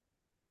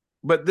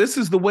 But this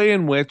is the way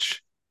in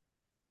which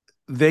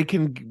they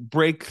can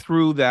break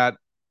through that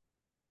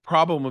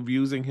problem of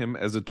using him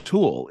as a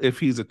tool.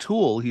 If he's a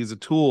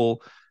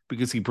tool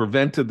because he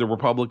prevented the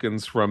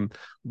Republicans from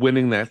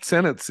winning that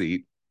Senate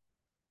seat.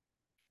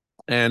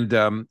 And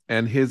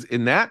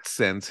in that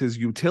sense, his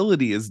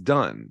utility is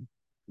done.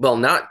 Well,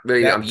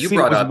 you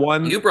brought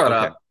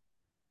up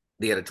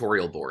the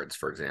editorial boards,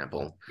 for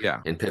example,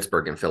 in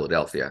Pittsburgh and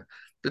Philadelphia.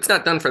 It's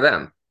not done for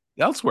them.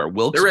 Elsewhere,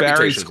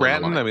 Wilkes-Barre,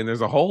 Scranton. I mean, there's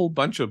a whole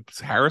bunch of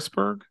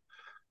Harrisburg.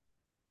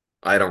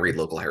 I don't read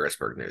local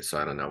Harrisburg news, so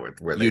I don't know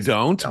where they. You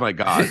don't? My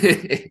God.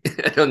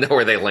 I don't know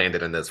where they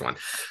landed in this one.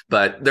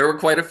 But there were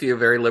quite a few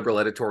very liberal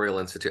editorial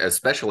institutes,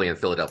 especially in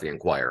Philadelphia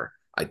Inquirer.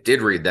 I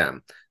did read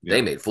them. Yeah.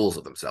 They made fools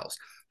of themselves.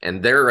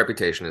 And their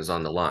reputation is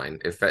on the line.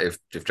 If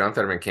John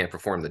Fetterman can't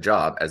perform the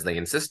job as they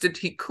insisted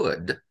he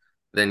could,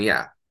 then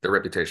their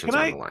reputation's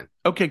on the line.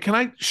 Okay, can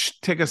I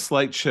take a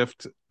slight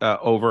shift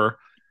over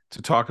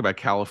to talk about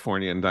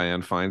California and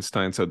Dianne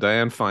Feinstein? So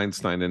Dianne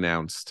Feinstein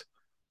announced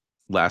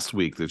last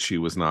week that she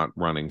was not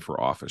running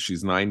for office.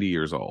 She's 90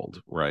 years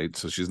old, right?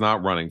 So she's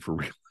not running for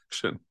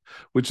re-election,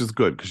 which is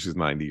good because she's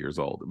 90 years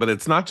old. But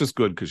it's not just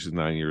good because she's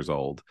 90 years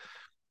old.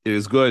 It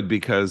is good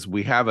because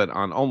we have it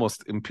on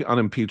almost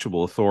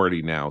unimpeachable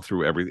authority now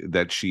through everything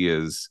that she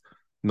is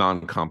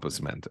non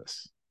compos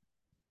mentis.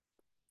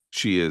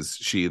 She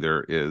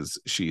either is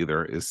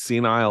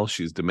senile,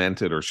 she's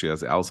demented, or she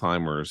has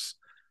Alzheimer's,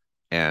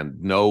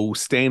 and no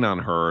stain on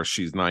her.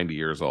 She's 90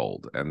 years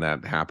old, and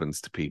that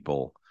happens to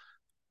people.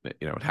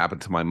 It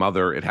happened to my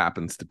mother. It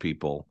happens to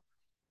people.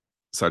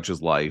 Such is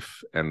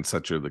life, and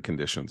such are the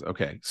conditions.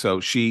 Okay,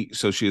 so she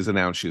has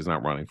announced she's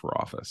not running for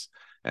office,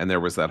 and there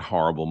was that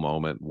horrible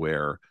moment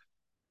where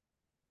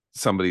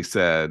somebody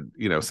said,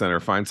 Senator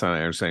Feinstein, I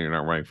understand you're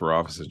not running for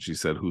office. And she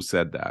said, who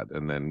said that?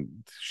 And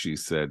then she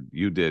said,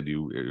 you did.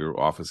 Your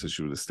office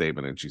issued a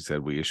statement. And she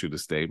said, we issued a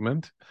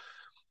statement.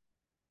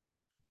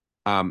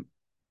 Let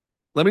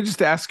me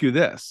just ask you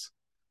this.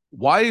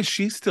 Why is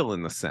she still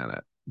in the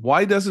Senate?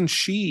 Why doesn't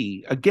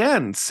she,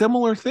 again,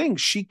 similar thing,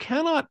 she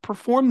cannot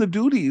perform the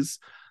duties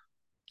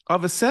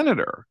of a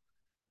senator.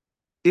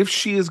 If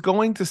she is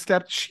going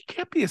to she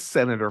can't be a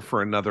senator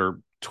for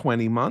another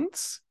 20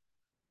 months.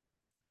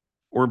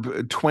 Or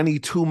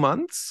 22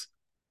 months.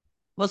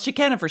 Well, she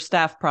can if her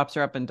staff props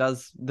her up and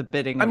does the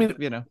bidding of,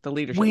 the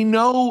leadership. We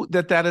know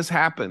that has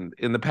happened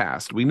in the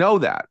past. We know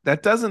that.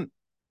 That doesn't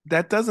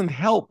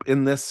help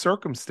in this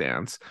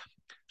circumstance.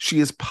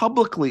 It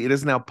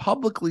is now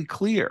publicly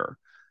clear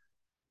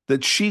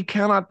that she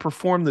cannot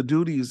perform the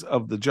duties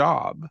of the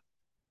job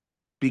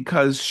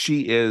because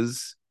she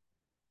is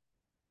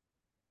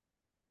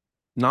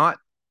not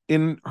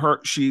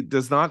she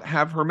does not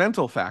have her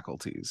mental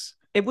faculties.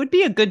 It would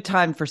be a good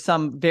time for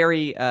some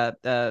very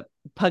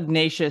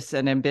pugnacious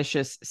and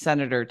ambitious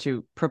senator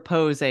to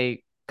propose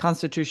a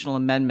constitutional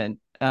amendment,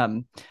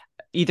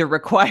 either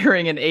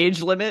requiring an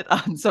age limit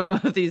on some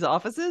of these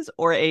offices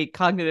or a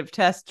cognitive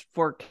test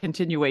for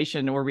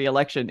continuation or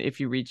reelection if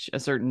you reach a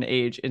certain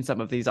age in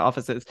some of these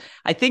offices.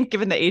 I think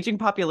given the aging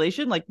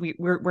population, like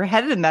we're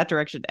headed in that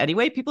direction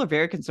anyway. People are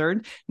very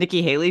concerned.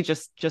 Nikki Haley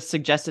just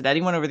suggested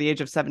anyone over the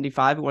age of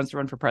 75 who wants to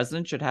run for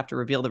president should have to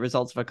reveal the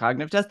results of a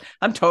cognitive test.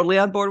 I'm totally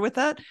on board with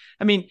that.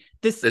 I mean,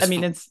 this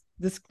funny.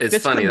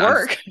 Could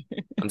work.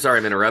 I'm sorry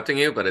I'm interrupting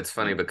you, but it's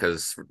funny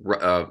because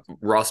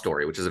Raw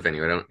Story, which is a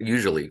venue I don't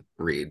usually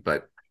read,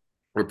 but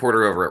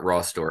reporter over at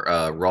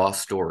Raw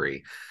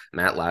Story,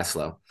 Matt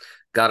Laszlo,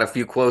 got a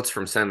few quotes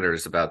from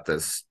senators about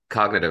this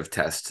cognitive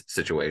test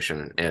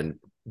situation. And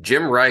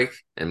Jim Reich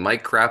and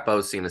Mike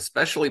Crapo seem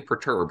especially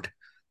perturbed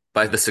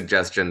by the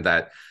suggestion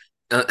that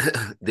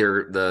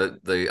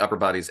the upper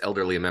body's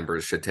elderly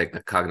members should take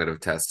the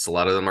cognitive tests. A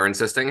lot of them are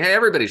insisting, hey,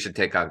 everybody should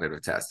take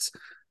cognitive tests,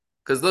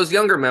 because those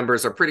younger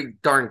members are pretty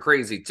darn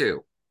crazy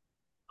too.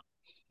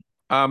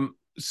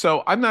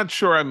 So I'm not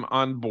sure I'm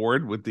on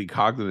board with the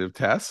cognitive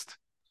test.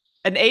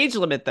 An age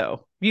limit,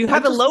 though. You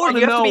have a lower.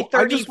 You have to be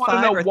 35. I just want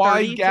to know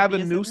why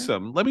Gavin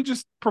Newsom. Let me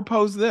just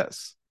propose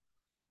this.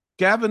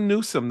 Gavin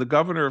Newsom, the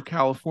governor of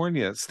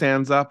California,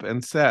 stands up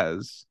and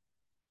says,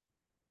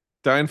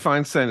 Dianne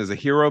Feinstein is a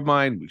hero of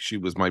mine. She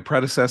was my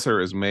predecessor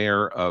as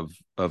mayor of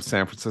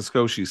San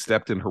Francisco. She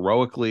stepped in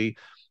heroically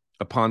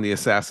upon the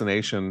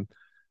assassination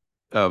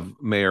of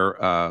Mayor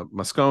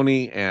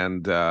Moscone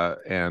and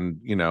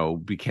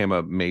became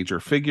a major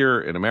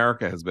figure in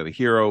America, has been a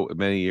hero in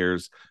many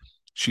years.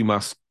 She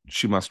must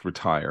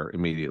retire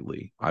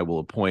immediately. I will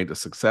appoint a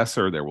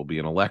successor. There will be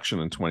an election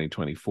in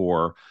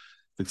 2024.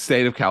 The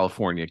state of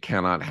California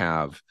cannot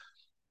have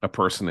a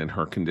person in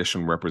her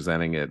condition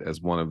representing it as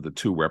one of the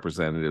two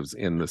representatives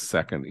in the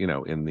second,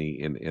 in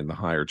the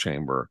higher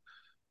chamber.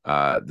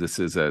 This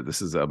is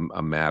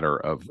a matter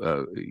of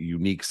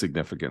unique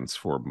significance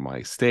for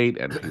my state,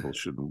 and people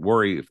shouldn't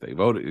worry if they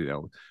vote.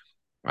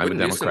 I'm a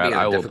Democrat.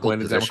 I will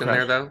appoint a Democrat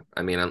there, though.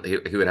 I mean,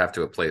 he would have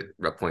to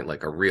appoint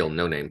like a real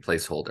no-name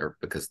placeholder,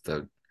 because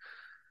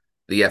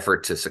the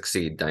effort to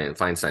succeed Dianne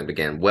Feinstein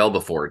began well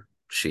before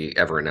she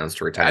ever announced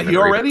her retirement. He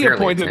already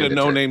appointed a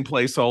no-name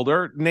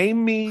placeholder.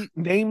 Name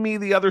me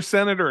the other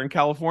senator in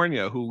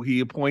California who he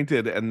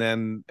appointed and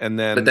then.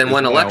 But then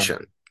won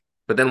election.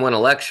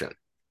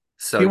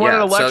 So he won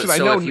an election. So I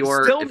know.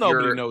 Still,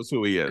 nobody knows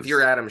who he is. If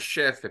you're Adam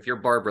Schiff, if you're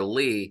Barbara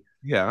Lee,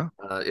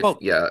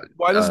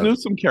 why does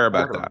Newsom care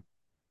about that?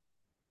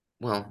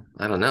 Well,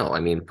 I don't know.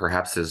 I mean,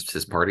 perhaps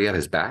his party had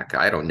his back.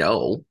 I don't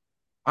know.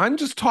 I'm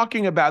just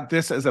talking about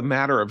this as a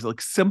matter of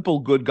like simple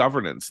good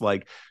governance.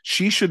 Like,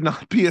 she should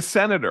not be a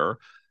senator.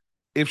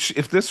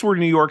 If this were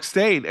New York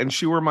State and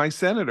she were my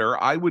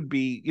senator, I would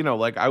be,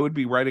 I would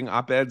be writing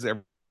op-eds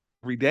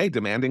every day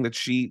demanding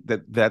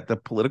that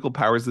the political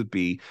powers that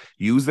be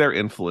use their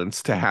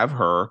influence to have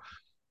her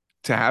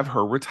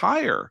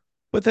retire.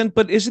 But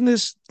doesn't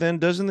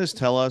this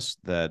tell us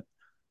that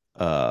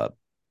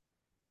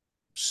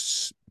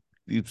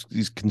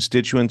these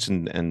constituents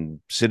and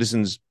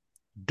citizens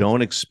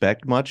don't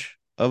expect much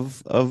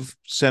of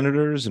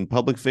senators and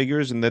public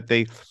figures, and that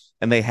they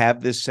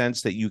have this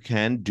sense that you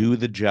can do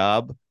the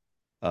job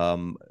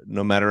no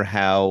matter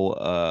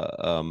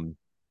how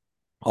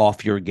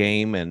off your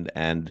game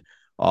and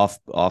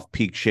off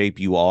peak shape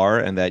you are,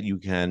 and that you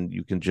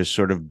can just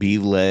sort of be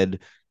led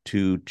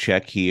to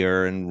check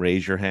here and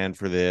raise your hand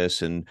for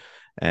this and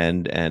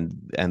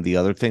the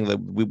other thing, that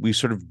we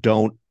sort of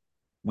don't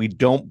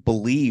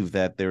believe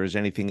that there is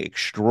anything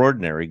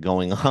extraordinary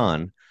going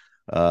on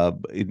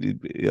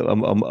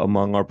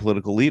among our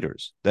political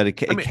leaders, that it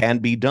can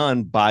be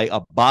done by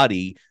a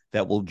body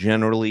that will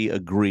generally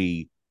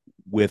agree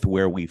with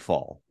where we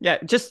fall. Yeah,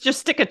 just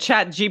stick a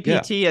chat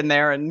GPT in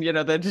there and,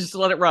 then just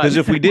let it run. Because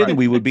if we didn't,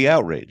 we would be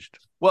outraged.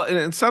 Well,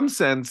 in some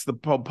sense, the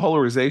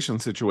polarization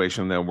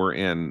situation that we're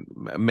in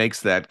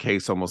makes that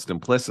case almost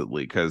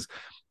implicitly, because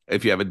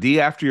if you have a D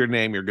after your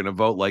name, you're going to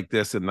vote like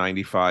this in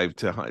 95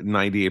 to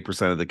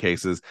 98% of the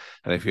cases.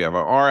 And if you have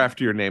an R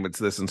after your name, it's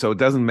this. And so it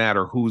doesn't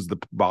matter who's the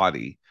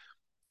body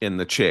in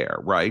the chair,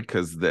 right?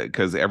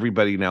 Because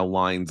everybody now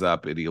lines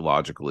up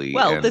ideologically.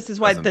 Well, this is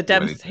why the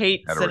Dems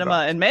hate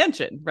Sinema and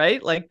Manchin,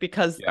 right? Like,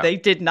 because they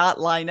did not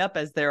line up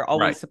as they're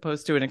always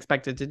supposed to and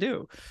expected to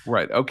do.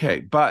 Right. Okay.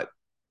 But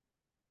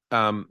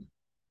I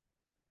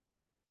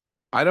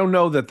don't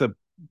know that the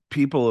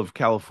people of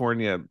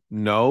California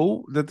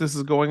know that this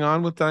is going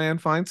on with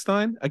Dianne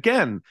Feinstein.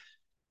 Again,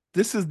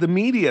 this is the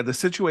media, the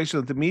situation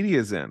that the media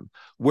is in.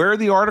 Where are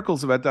the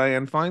articles about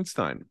Dianne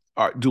Feinstein?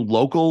 Does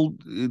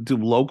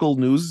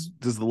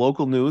the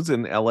local news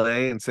in LA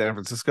and San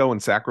Francisco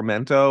and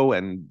Sacramento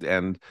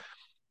and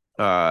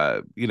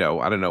I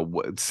don't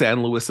know,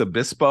 San Luis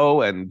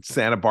Obispo and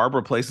Santa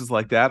Barbara, places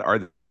like that,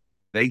 are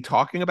they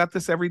talking about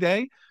this every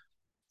day?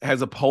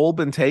 Has a poll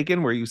been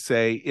taken where you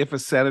say, if a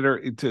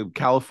senator, to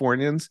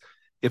Californians,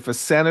 if a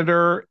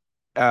senator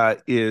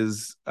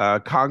is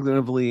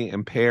cognitively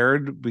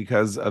impaired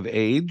because of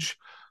age,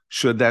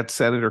 should that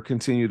senator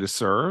continue to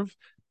serve?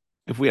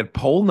 If we had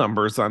poll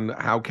numbers on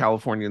how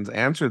Californians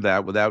answered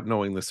that without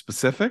knowing the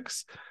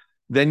specifics,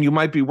 then you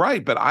might be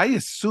right. But I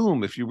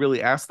assume if you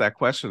really asked that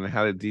question and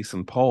had a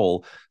decent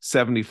poll,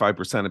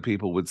 75% of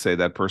people would say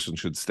that person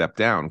should step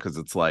down, because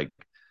it's like,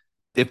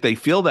 if they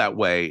feel that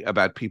way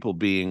about people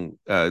being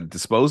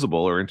disposable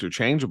or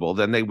interchangeable,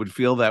 then they would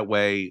feel that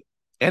way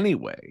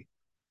anyway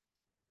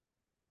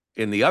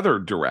in the other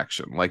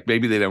direction. Like,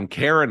 maybe they don't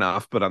care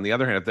enough, but on the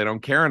other hand, if they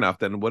don't care enough,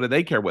 then what do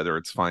they care whether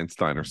it's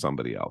Feinstein or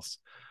somebody else?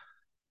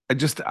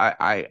 This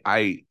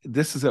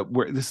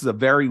is a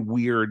very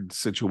weird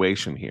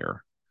situation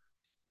here.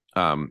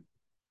 And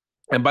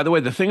by the way,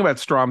 the thing about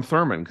Strom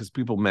Thurmond, because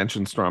people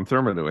mentioned Strom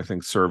Thurmond, who I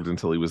think served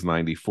until he was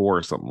 94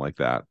 or something like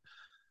that.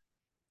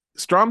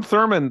 Strom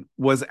Thurmond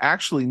was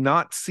actually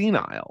not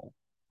senile.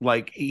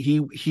 Like,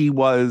 he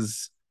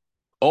was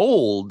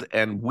old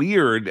and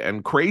weird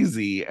and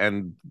crazy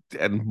and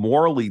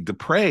morally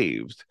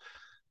depraved,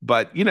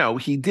 but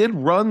he did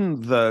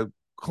run the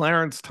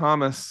Clarence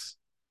Thomas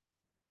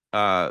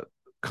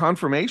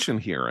confirmation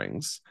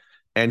hearings,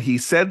 and he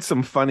said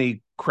some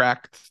funny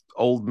cracked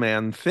old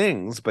man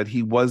things, but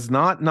he was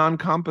not non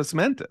compos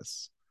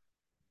mentis.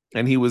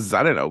 And he was,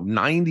 I don't know,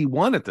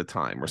 91 at the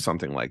time or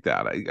something like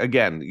that.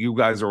 Again, you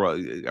guys we're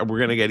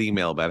going to get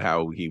email about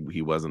how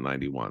he wasn't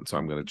 91. So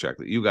I'm going to check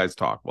that. You guys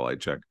talk while I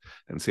check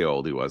and see how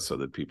old he was, so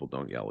that people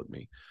don't yell at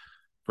me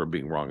for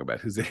being wrong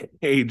about his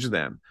age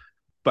then.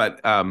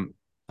 But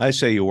I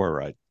say you were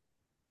right.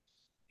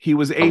 He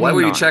was 89. Why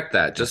would you check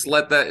that? Just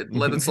let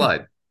it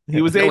slide.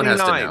 He was 89. No one has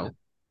to know.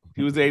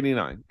 He was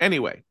 89.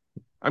 Anyway,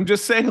 I'm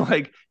just saying,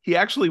 like, he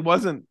actually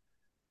wasn't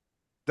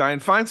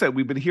Dianne Feinstein.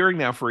 We've been hearing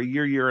now for a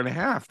year and a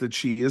half that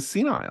she is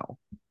senile.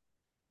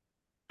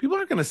 People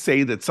aren't going to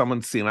say that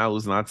someone's senile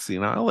who's not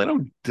senile. They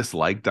don't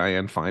dislike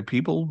Dianne Feinstein.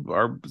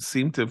 People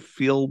seem to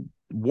feel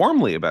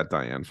warmly about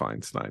Dianne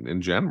Feinstein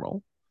in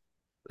general.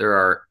 There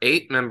are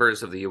 8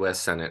 members of the U.S.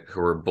 Senate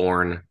who were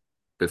born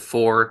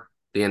before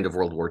the end of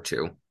World War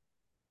II.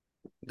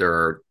 There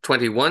are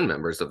 21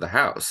 members of the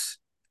House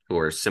who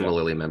are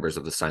similarly members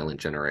of the silent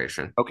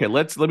generation. Okay,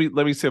 let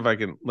me see if I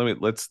can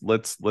let's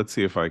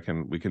see if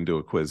we can do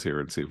a quiz here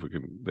and see if we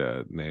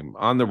can name.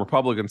 On the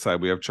Republican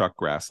side, we have Chuck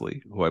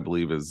Grassley, who I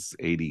believe is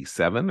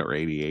 87 or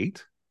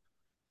 88,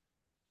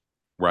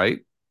 right?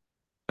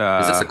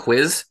 Is this a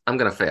quiz? I'm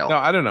gonna fail. No,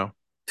 I don't know.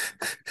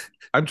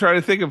 I'm trying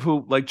to think of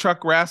who. Like,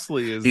 Chuck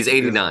Grassley is. He's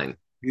 89.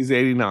 He's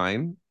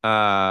 89.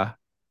 And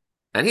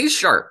he's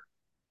sharp.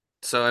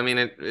 So I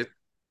mean,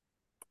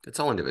 it's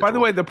all individual. By the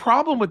way, the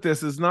problem with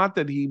this is not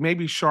that he may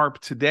be sharp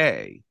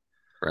today,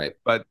 right?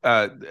 But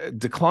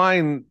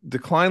decline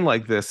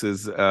like this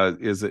is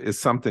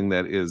something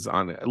that is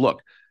on.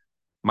 Look,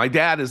 my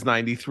dad is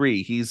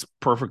 93. He's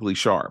perfectly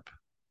sharp.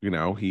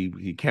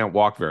 He can't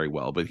walk very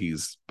well, but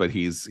he's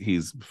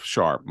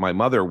sharp. My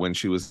mother, when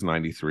she was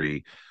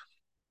 93,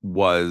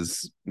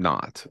 was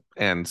not,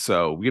 and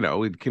so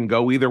it can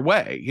go either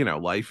way.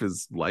 Life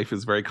is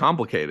very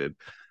complicated.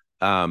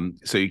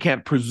 So you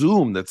can't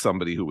presume that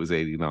somebody who was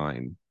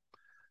 89,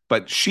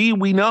 but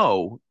we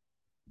know,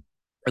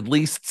 at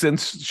least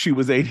since she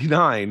was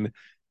 89,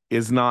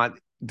 does not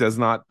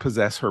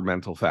possess her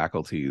mental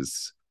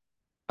faculties,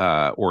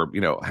 or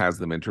has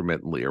them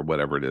intermittently or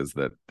whatever it is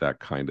that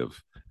kind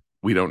of,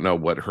 we don't know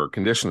what her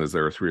condition is.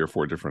 There are 3 or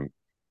 4 different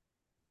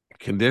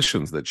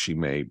conditions that she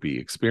may be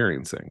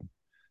experiencing.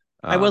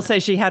 I will say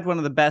she had one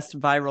of the best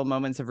viral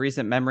moments of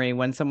recent memory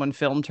when someone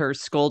filmed her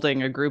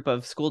scolding a group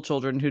of school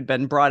children who'd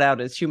been brought out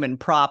as human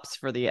props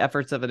for the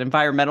efforts of an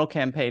environmental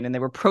campaign, and they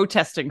were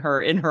protesting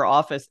her in her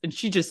office, and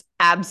she just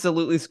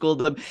absolutely schooled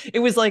them. It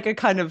was like a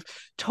kind of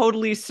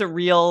totally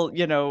surreal,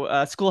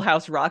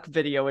 Schoolhouse Rock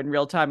video in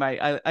real time.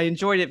 I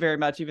enjoyed it very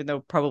much, even though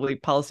probably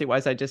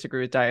policy-wise I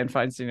disagree with Dianne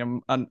Feinstein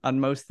on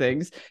most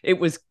things. It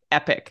was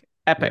epic.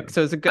 Yeah.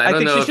 So it's I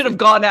think she should have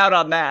gone out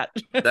on that.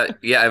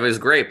 Yeah, it was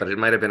great, but it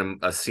might have been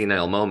a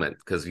senile moment,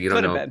 because you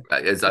don't know.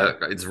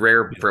 It's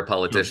rare for a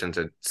politician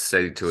to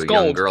say to a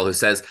young girl who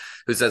says,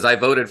 "I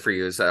voted for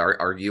you." So,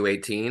 are you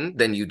 18?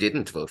 Then you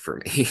didn't vote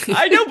for me.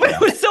 I know, but it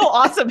was so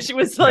awesome. She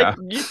was like,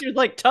 she was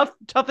like tough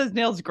as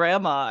nails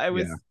grandma. I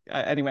was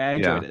anyway. I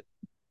enjoyed it.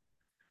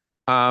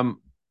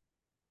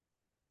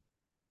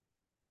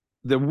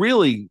 The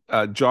really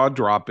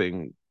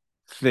jaw-dropping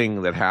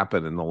thing that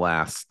happened in the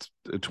last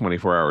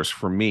 24 hours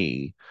for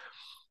me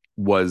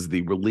was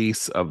the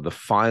release of the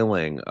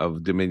filing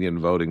of Dominion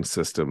Voting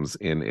Systems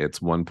in its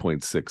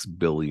 $1.6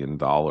 billion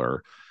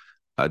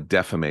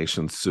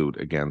defamation suit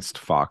against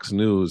Fox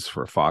News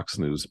for Fox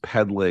News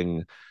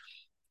peddling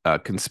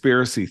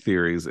conspiracy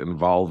theories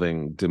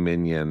involving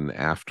Dominion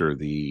after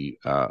the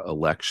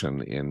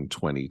election in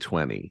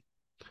 2020.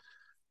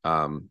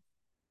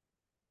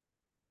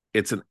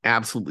 It's an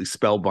absolutely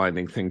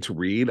spellbinding thing to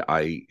read.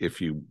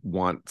 If you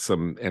want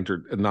some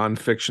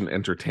nonfiction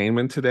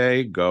entertainment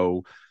today,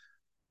 go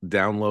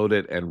download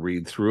it and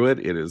read through it.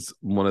 It is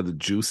one of the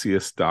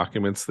juiciest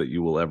documents that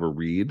you will ever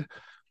read.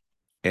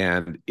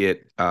 And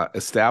it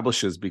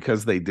establishes,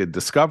 because they did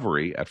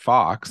discovery at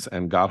Fox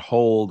and got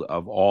hold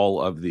of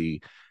all of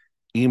the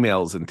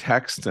emails and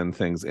texts and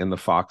things in the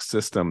Fox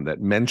system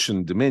that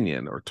mentioned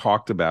Dominion or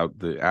talked about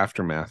the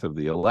aftermath of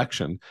the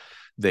election,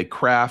 they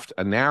craft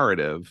a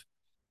narrative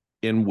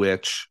in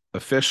which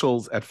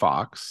officials at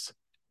Fox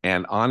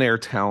and on-air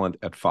talent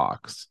at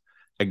Fox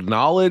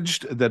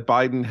acknowledged that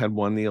Biden had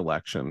won the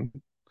election,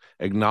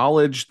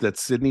 acknowledged that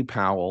Sidney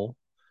Powell,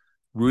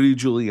 Rudy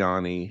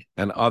Giuliani,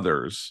 and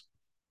others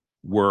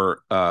were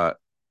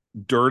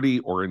dirty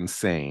or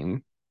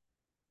insane,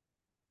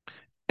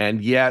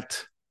 and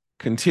yet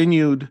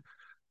continued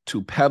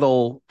to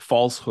peddle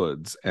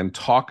falsehoods and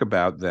talk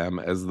about them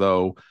as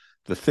though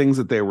the things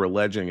that they were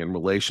alleging in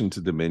relation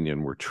to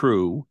Dominion were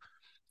true,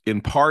 in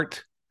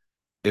part,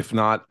 if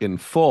not in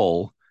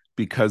full,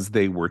 because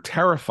they were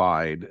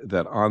terrified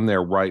that on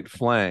their right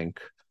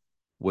flank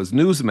was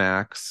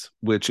Newsmax,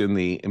 which in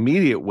the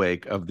immediate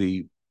wake of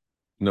the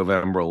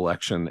November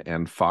election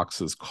and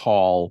Fox's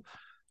call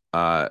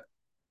at,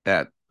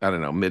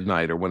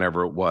 midnight or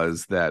whenever it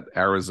was, that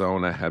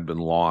Arizona had been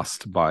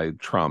lost by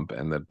Trump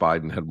and that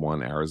Biden had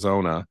won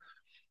Arizona,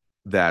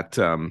 that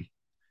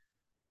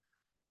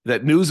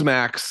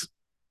Newsmax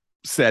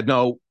said,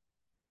 no,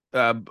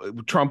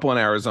 Trump won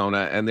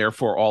Arizona, and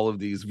therefore all of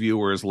these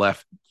viewers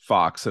left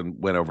Fox and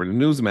went over to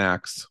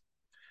Newsmax.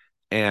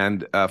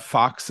 And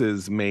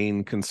Fox's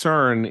main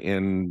concern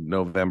in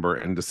November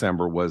and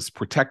December was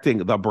protecting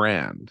the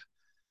brand.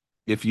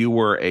 If you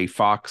were a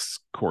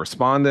Fox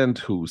correspondent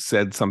who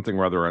said something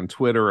rather on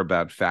Twitter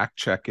about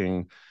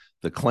fact-checking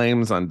the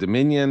claims on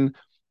Dominion,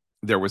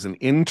 there was an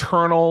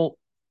internal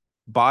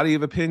body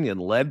of opinion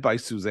led by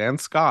Suzanne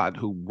Scott,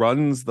 who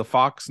runs the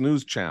Fox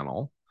News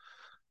channel,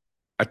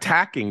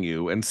 attacking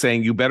you and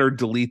saying, you better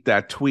delete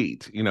that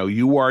tweet.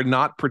 You are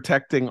not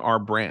protecting our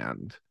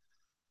brand.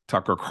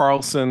 Tucker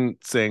Carlson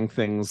saying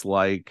things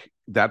like,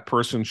 that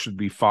person should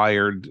be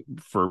fired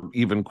for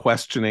even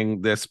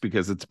questioning this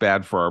because it's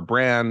bad for our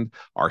brand.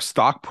 Our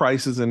stock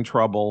price is in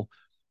trouble.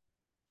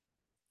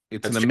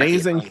 It's an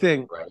amazing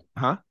thing. Right?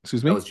 Huh?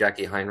 Excuse me? That was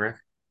Jackie Heinrich.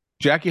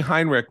 Jackie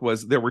Heinrich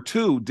there were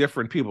two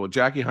different people.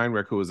 Jackie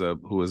Heinrich, who was a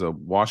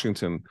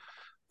Washington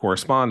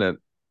correspondent,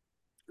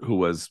 who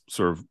was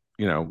sort of,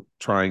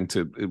 trying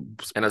to,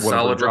 and a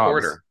solid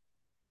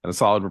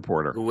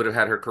reporter, who would have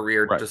had her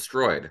career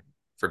destroyed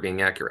for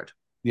being accurate.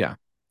 Yeah.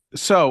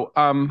 So,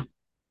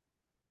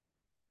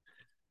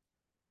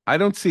 I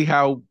don't see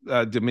how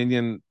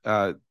Dominion,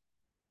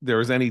 there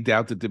is any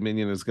doubt that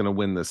Dominion is going to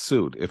win this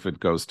suit if it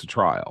goes to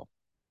trial.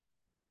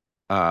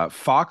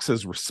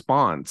 Fox's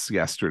response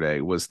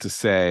yesterday was to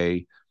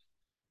say,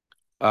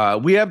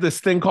 we have this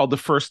thing called the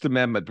First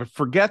Amendment, but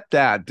forget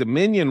that.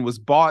 Dominion was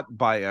bought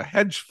by a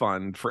hedge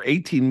fund for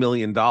 $18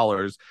 million,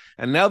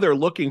 and now they're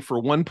looking for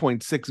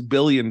 $1.6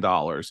 billion.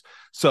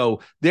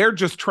 So they're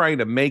just trying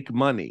to make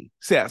money.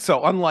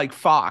 So unlike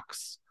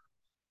Fox,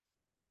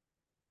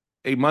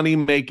 a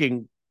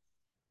money-making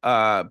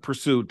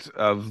pursuit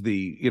of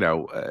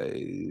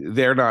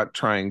they're not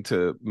trying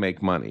to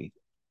make money.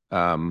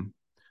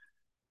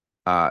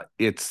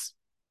 It's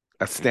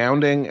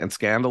astounding and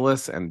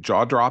scandalous and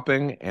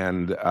jaw-dropping,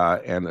 and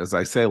as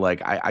I say,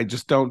 I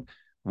just don't,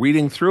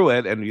 reading through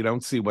it, and you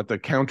don't see what the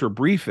counter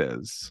brief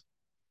is.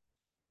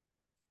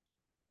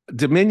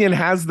 Dominion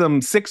has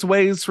them 6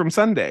 ways from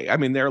Sunday. I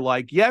mean, they're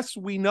like, yes,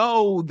 we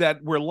know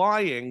that we're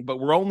lying, but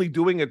we're only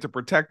doing it to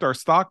protect our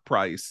stock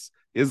price.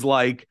 Is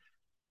like,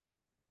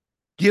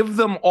 give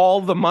them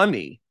all the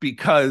money,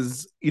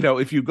 because,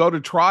 if you go to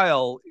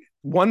trial,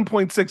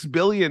 1.6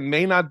 billion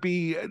may not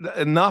be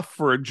enough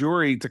for a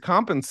jury to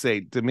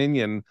compensate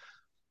Dominion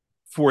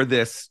for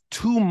this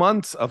 2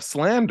 months of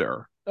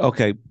slander.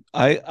 Okay.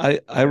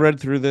 I read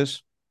through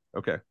this.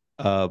 Okay.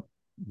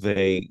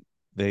 They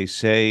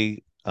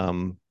say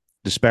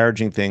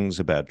disparaging things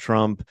about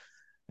Trump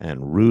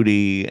and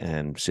Rudy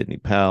and Sidney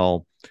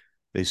Powell.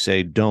 They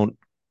say don't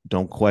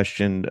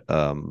question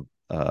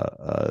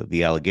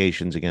the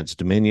allegations against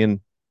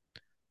Dominion.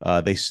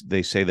 They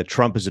say that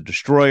Trump is a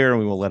destroyer and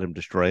we will let him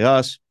destroy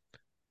us.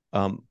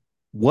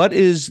 What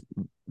is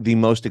the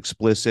most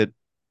explicit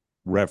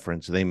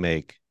reference they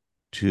make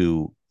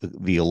to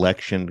the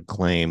election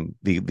claim,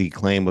 the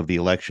claim of the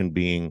election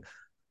being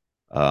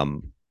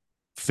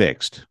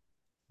fixed?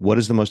 What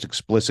is the most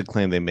explicit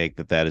claim they make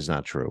that is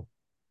not true?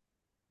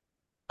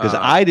 Because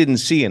I didn't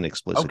see an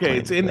explicit claim.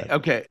 The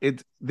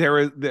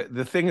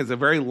thing is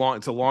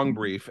it's a long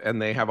brief,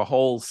 and they have a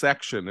whole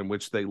section in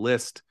which they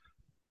list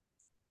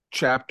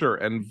chapter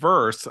and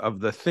verse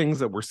of the things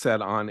that were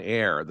said on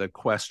air that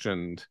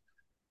questioned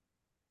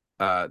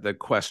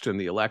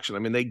the election. I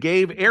mean, they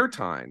gave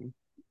airtime.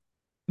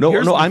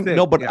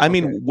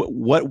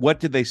 What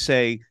did they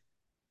say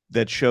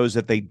that shows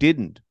that they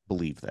didn't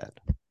believe that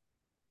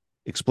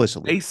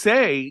explicitly? They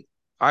say,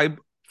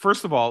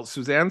 first of all,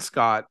 Suzanne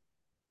Scott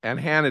and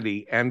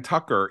Hannity and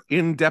Tucker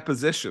in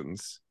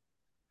depositions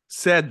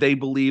said they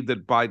believed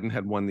that Biden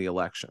had won the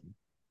election.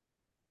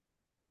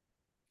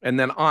 And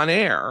then on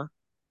air,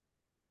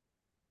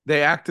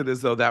 they acted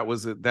as though that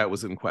was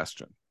in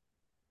question.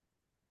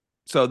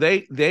 So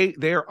they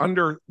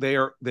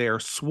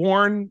have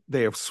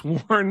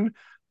sworn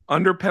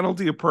under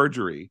penalty of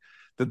perjury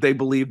that they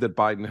believe that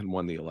Biden had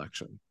won the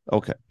election.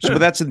 Okay. So but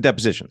that's in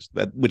depositions,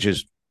 but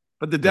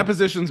the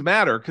depositions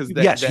matter, because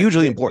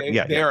hugely important.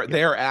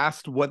 They're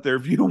asked what their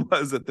view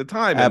was at the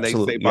time, and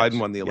absolutely, they say Biden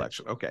won the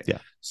election. Okay. Yeah.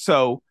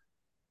 So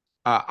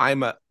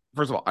I'm a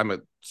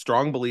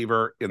strong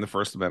believer in the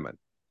First Amendment,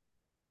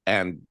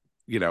 and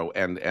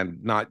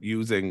and not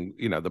using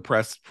the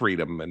press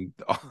freedom and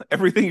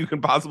everything you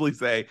can possibly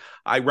say.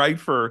 I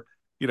write for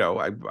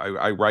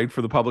I write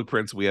for the Public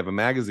Prints. We have a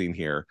magazine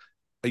here.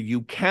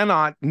 You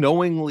cannot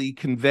knowingly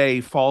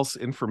convey false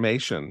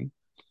information.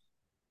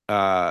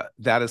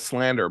 That is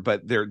slander,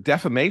 but their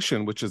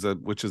defamation, which is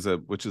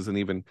an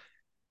even,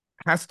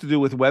 has to do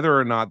with whether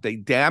or not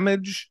they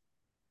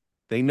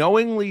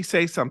knowingly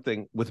say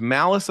something with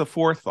malice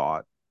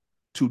aforethought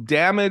to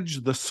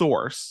damage the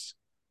source,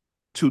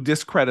 to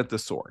discredit the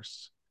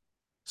source.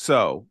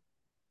 So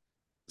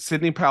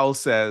Sidney Powell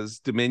says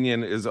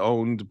Dominion is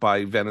owned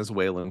by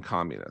Venezuelan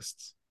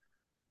communists.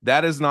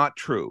 That is not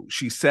true.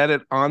 She said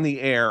it on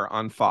the air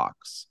on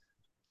Fox.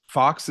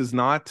 Fox is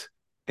not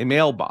a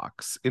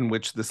mailbox in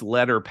which this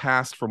letter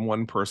passed from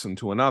one person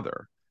to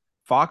another.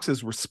 Fox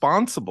is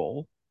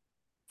responsible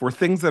for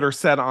things that are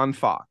said on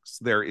Fox.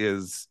 There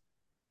is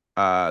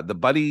the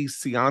Buddy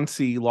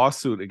Cianci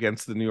lawsuit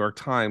against the New York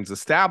Times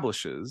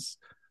establishes,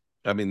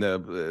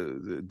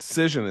 the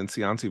decision in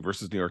Cianci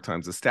versus New York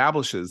Times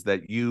establishes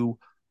that you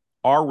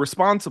are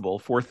responsible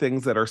for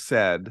things that are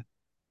said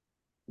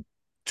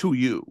to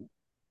you.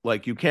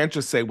 Like, you can't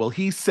just say, well,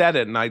 he said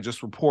it and I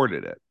just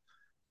reported it.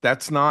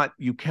 That's not,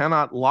 you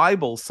cannot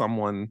libel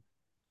someone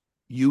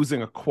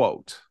using a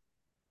quote.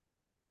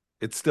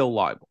 It's still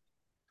libel.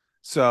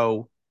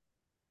 So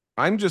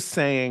I'm just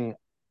saying,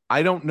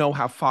 I don't know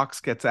how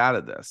Fox gets out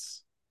of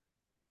this.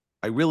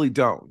 I really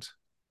don't.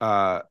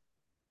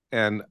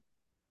 And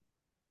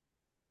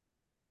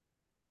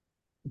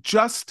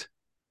just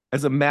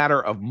as a matter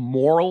of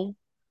moral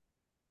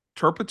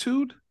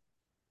turpitude,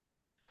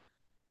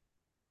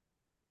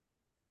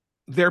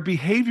 their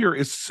behavior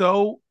is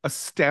so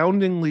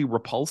astoundingly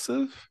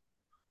repulsive.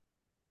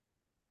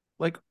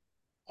 Like,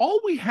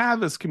 all we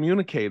have as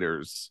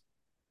communicators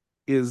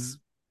is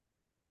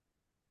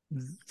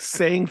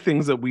saying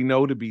things that we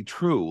know to be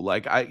true.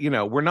 Like,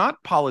 we're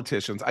not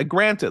politicians.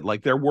 Granted,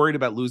 like, they're worried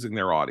about losing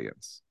their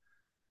audience,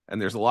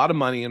 and there's a lot of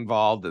money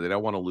involved, and they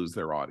don't want to lose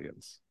their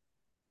audience.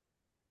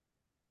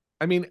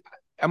 I mean,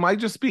 am I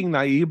just being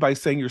naive by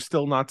saying you're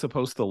still not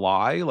supposed to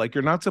lie? Like,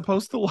 you're not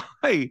supposed to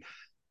lie.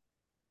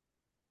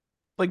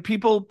 Like,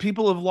 people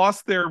have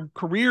lost their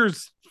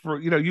careers for,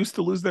 used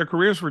to lose their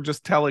careers for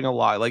just telling a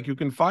lie. Like, you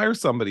can fire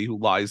somebody who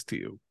lies to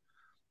you,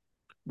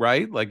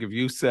 right? Like, if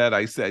you said,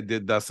 I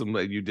did this and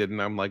you didn't,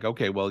 I'm like,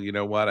 okay, well, you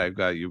know what? I've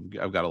got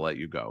to let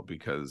you go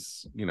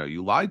because,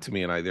 you lied to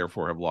me and I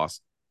therefore have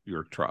lost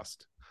your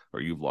trust, or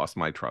you've lost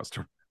my trust.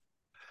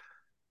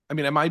 I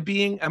mean, am I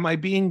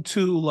being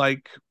too,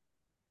 like,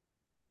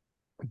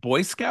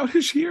 Boy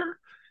Scoutish here?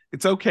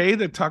 It's okay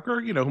that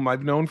Tucker, whom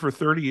I've known for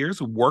 30 years,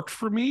 who worked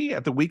for me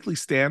at the Weekly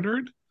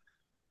Standard,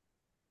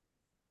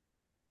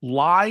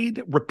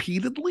 lied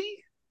repeatedly,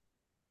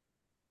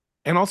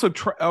 and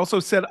also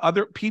said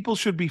other people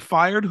should be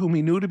fired whom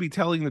he knew to be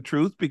telling the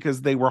truth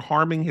because they were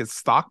harming his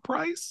stock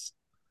price?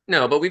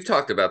 No, but we've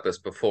talked about this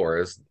before,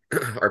 as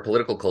our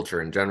political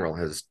culture in general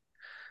has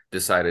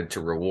decided to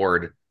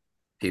reward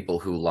people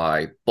who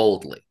lie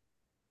boldly.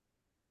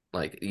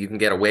 Like, you can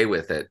get away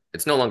with it.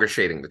 It's no longer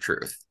shading the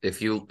truth.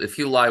 If you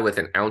lie with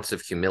an ounce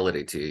of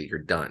humility to you, you're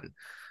done.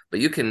 But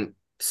you can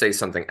say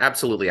something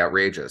absolutely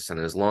outrageous, and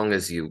as long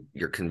as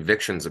your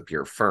convictions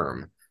appear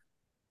firm,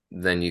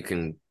 then you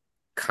can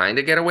kind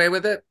of get away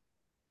with it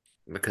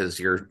because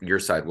your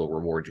side will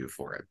reward you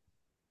for it.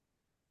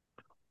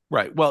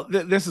 Right. Well,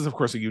 this is, of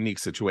course, a unique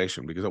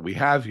situation, because what we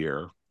have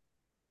here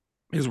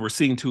is we're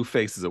seeing two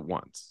faces at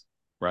once,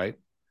 right?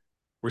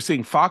 We're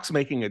seeing Fox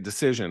making a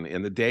decision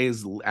in the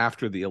days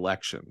after the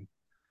election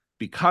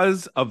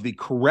because of the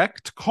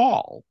correct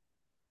call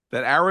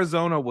that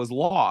Arizona was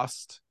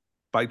lost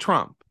by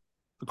Trump.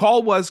 The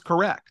call was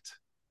correct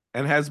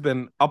and has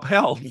been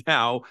upheld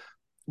now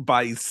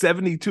by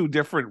 72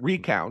 different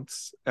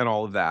recounts and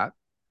all of that.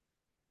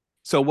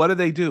 So what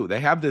do?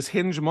 They have this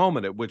hinge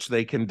moment at which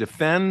they can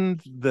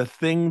defend the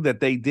thing that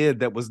they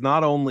did that was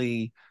not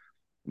only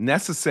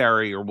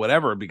necessary or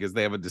whatever because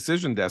they have a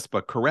decision desk,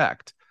 but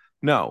correct.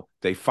 No,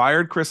 they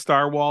fired Chris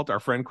Starwalt, our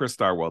friend Chris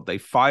Starwalt. They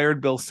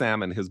fired Bill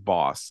Salmon, his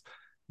boss.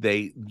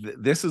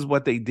 This is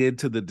what they did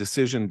to the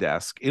decision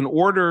desk in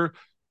order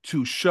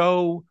to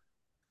show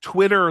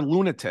Twitter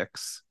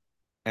lunatics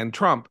and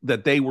Trump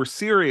that they were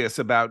serious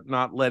about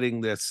not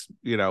letting this,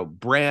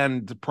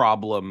 brand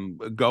problem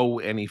go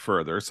any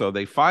further. So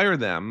they fire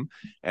them.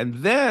 And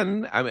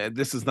then, I mean,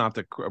 this is not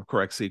the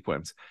correct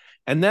sequence.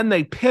 And then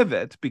they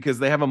pivot because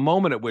they have a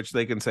moment at which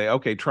they can say,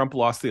 okay, Trump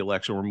lost the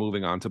election. We're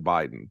moving on to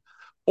Biden.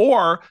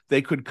 Or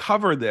they could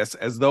cover this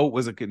as though it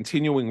was a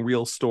continuing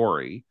real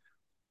story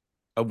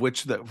for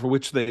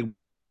which they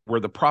were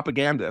the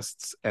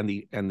propagandists and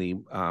the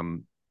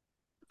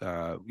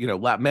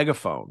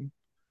megaphone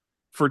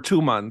for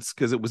 2 months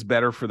because it was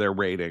better for their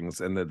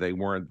ratings and that they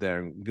weren't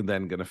then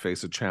going to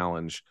face a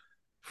challenge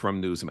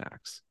from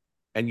Newsmax.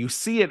 And you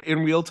see it in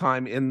real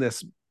time in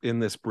this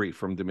brief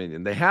from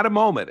Dominion. They had a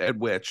moment at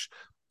which,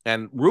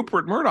 and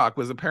Rupert Murdoch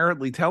was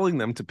apparently telling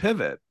them to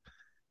pivot.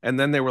 And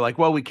then they were like,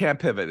 well, we can't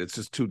pivot. It's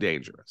just too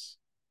dangerous.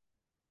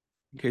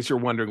 In case you're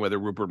wondering whether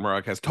Rupert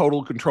Murdoch has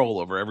total control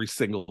over every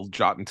single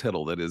jot and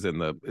tittle that is in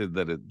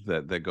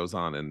that goes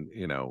on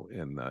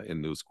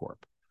in News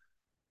Corp.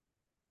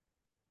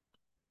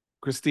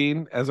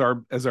 Christine, as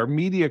our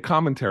media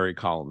commentary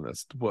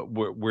columnist,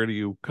 where do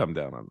you come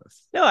down on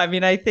this? No, I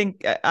mean, I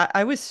think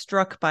I was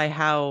struck by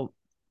how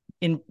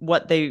in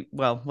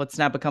what's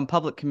now become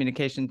public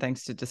communication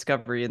thanks to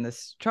discovery in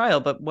this trial,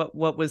 but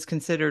what was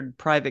considered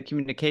private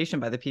communication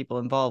by the people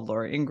involved,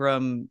 Laura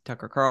Ingraham,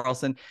 Tucker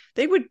Carlson,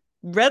 they would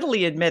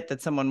readily admit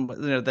that someone,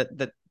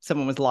 that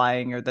someone was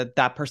lying or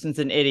that person's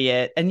an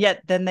idiot, and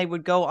yet then they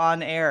would go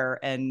on air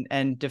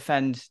and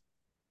defend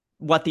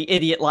what the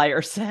idiot liar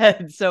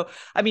said. So,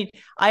 I mean,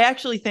 I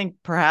actually think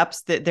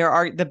perhaps that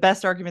the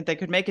best argument they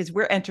could make is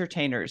we're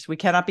entertainers. We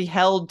cannot be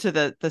held to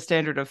the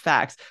standard of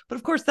facts. But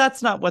of course,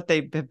 that's not what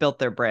they have built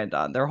their brand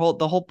on. The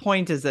whole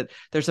point is that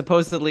they're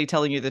supposedly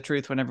telling you the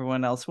truth when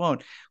everyone else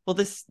won't. Well,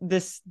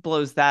 this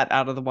blows that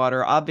out of the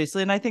water,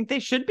 obviously. And I think they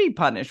should be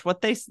punished.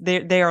 What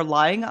they are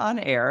lying on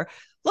air.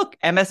 Look,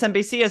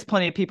 MSNBC has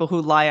plenty of people who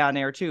lie on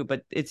air too,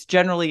 but it's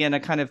generally in a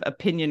kind of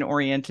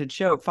opinion-oriented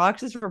show.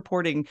 Fox is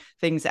reporting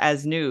things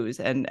as news,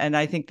 and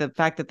I think the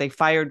fact that they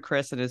fired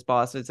Chris and his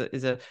boss is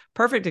a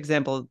perfect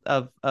example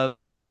of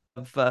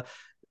the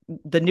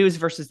news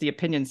versus the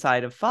opinion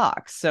side of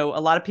Fox. So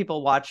a lot of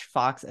people watch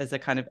Fox as a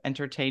kind of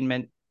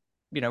entertainment,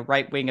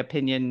 right-wing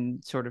opinion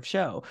sort of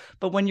show.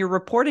 But when you're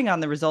reporting on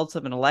the results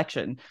of an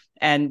election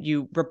and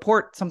you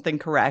report something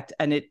correct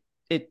and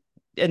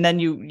then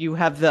you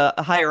have the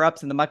higher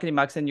ups and the muckety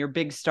mucks and your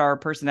big star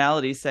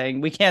personalities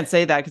saying, we can't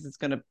say that because it's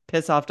going to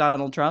piss off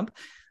Donald Trump.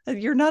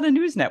 You're not a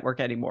news network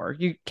anymore.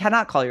 You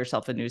cannot call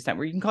yourself a news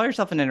network. You can call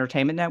yourself an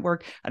entertainment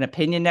network, an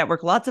opinion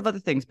network, lots of other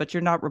things, but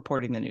you're not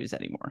reporting the news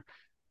anymore.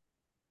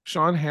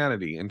 Sean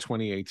Hannity in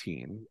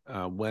 2018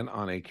 went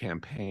on a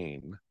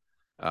campaign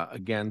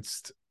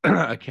against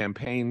a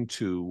campaign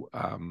to,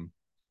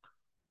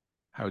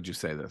 how would you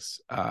say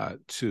this?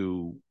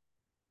 To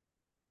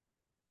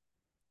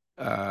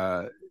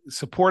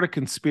support a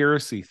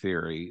conspiracy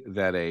theory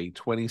that a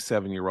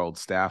 27-year-old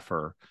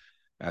staffer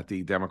at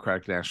the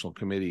Democratic National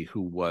Committee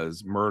who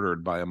was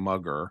murdered by a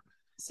mugger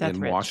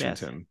in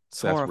Washington.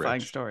 Yes.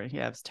 Horrifying story.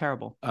 Yeah, it's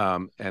terrible.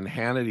 And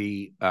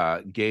Hannity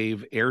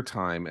gave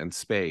airtime and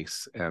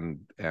space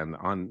and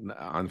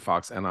on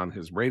Fox and on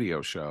his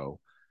radio show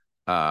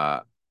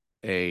a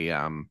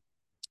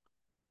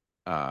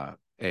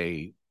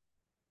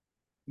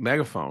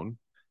megaphone.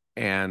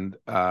 And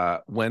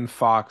when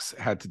Fox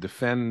had to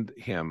defend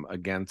him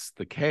against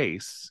the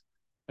case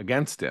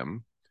against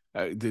him,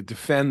 to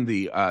defend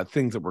the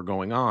things that were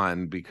going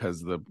on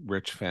because the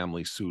rich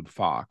family sued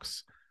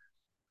Fox,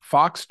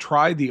 Fox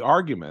tried the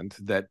argument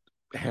that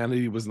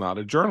Hannity was not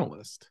a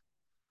journalist.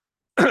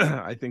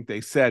 I think they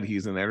said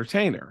he's an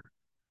entertainer.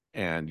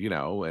 And,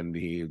 and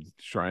he's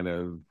trying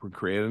to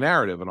create a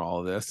narrative and all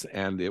of this.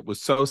 And it was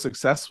so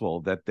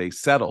successful that they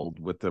settled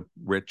with the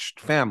rich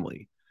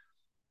family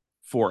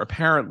for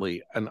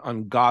apparently an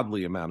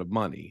ungodly amount of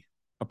money,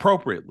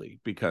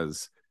 appropriately,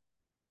 because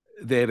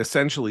they had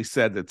essentially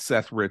said that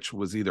Seth Rich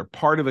was either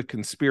part of a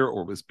conspiracy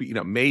or was,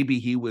 maybe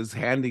he was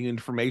handing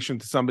information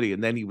to somebody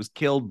and then he was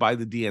killed by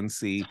the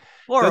DNC.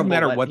 Horrible. Doesn't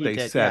matter what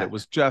they said. Yeah. It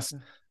was just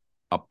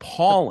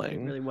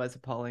appalling. It really was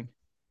appalling.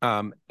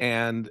 But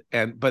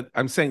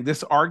I'm saying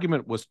this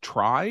argument was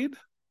tried,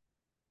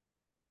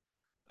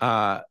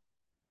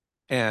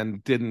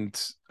 and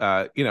didn't,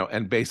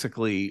 and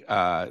basically,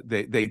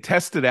 they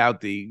tested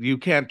out you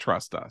can't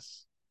trust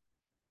us.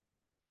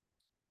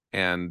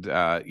 And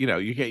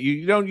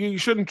you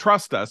shouldn't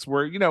trust us.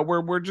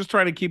 We're just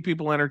trying to keep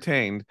people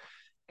entertained,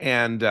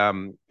 and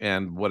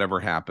whatever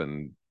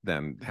happened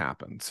then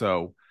happened.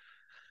 So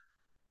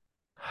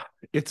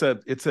it's a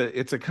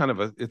kind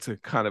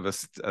of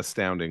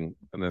astounding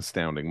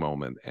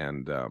moment,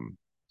 and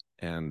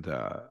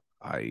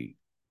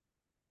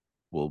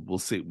we'll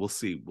see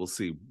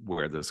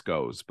where this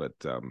goes, but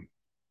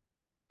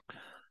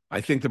I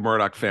think the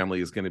Murdoch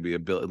family is going to be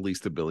at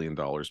least $1 billion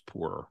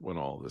poorer when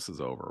all this is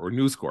over, or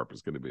News Corp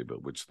is going to be,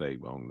 which they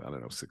own, I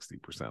don't know,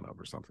 60% of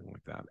or something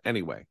like that.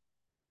 Anyway,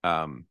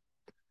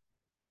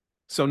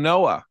 so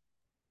Noah,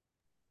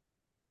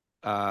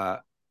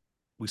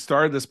 we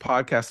started this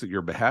podcast at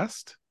your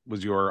behest.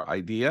 Was your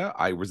idea.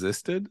 I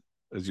resisted,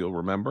 as you'll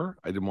remember.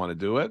 I didn't want to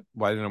do it.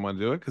 Why didn't I want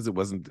to do it? Because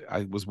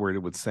I was worried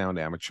it would sound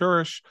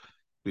amateurish.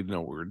 We didn't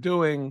know what we were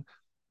doing.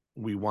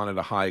 We wanted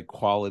a high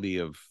quality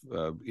of,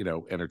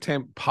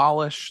 entertainment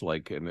polish.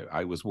 And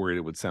I was worried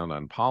it would sound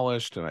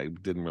unpolished, and I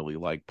didn't really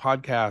like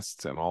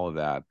podcasts and all of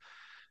that.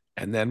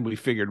 And then we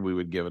figured we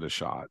would give it a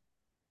shot.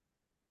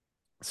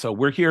 So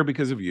we're here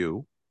because of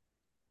you.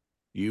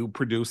 You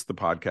produced the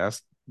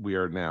podcast. We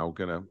are now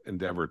going to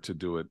endeavor to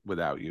do it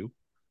without you.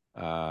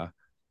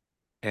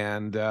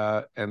 And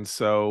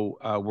so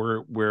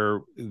we're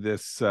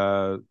this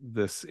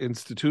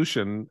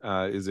institution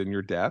is in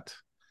your debt.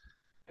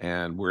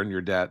 And we're in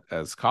your debt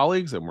as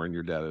colleagues, and we're in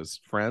your debt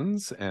as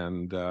friends,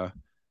 and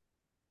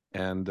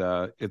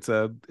it's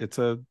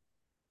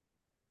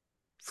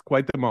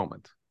quite the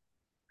moment.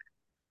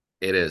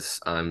 It is.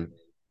 I'm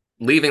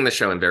leaving the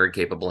show in very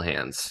capable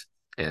hands,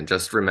 and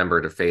just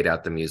remember to fade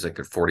out the music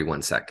at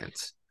 41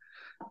 seconds.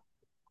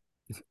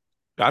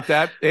 Got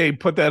that? Hey,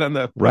 put that on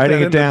the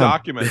writing it down. The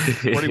document.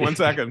 41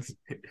 seconds.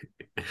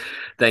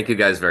 Thank you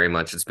guys very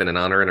much. It's been an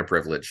honor and a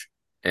privilege.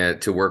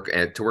 To work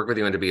with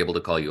you and to be able to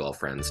call you all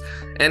friends.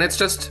 And it's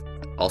just,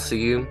 I'll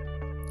see you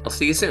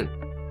soon.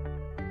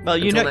 Well,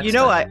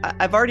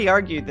 I've already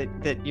argued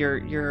that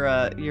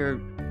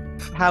your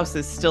house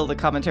is still the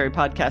Commentary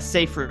Podcast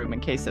safe room in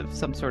case of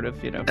some sort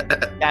of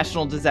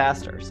national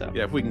disaster. So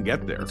yeah, if we can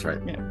get there. That's right.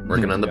 Yeah.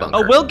 Working on the bunker.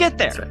 Oh, we'll get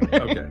there.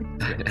 Right. Okay.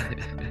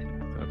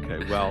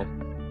 Okay. Well,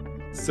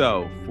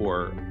 so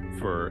for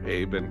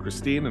Abe and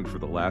Christine, and for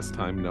the last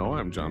time, Noah,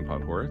 I'm John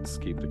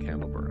Podhoretz. Keep the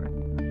candle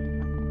burning.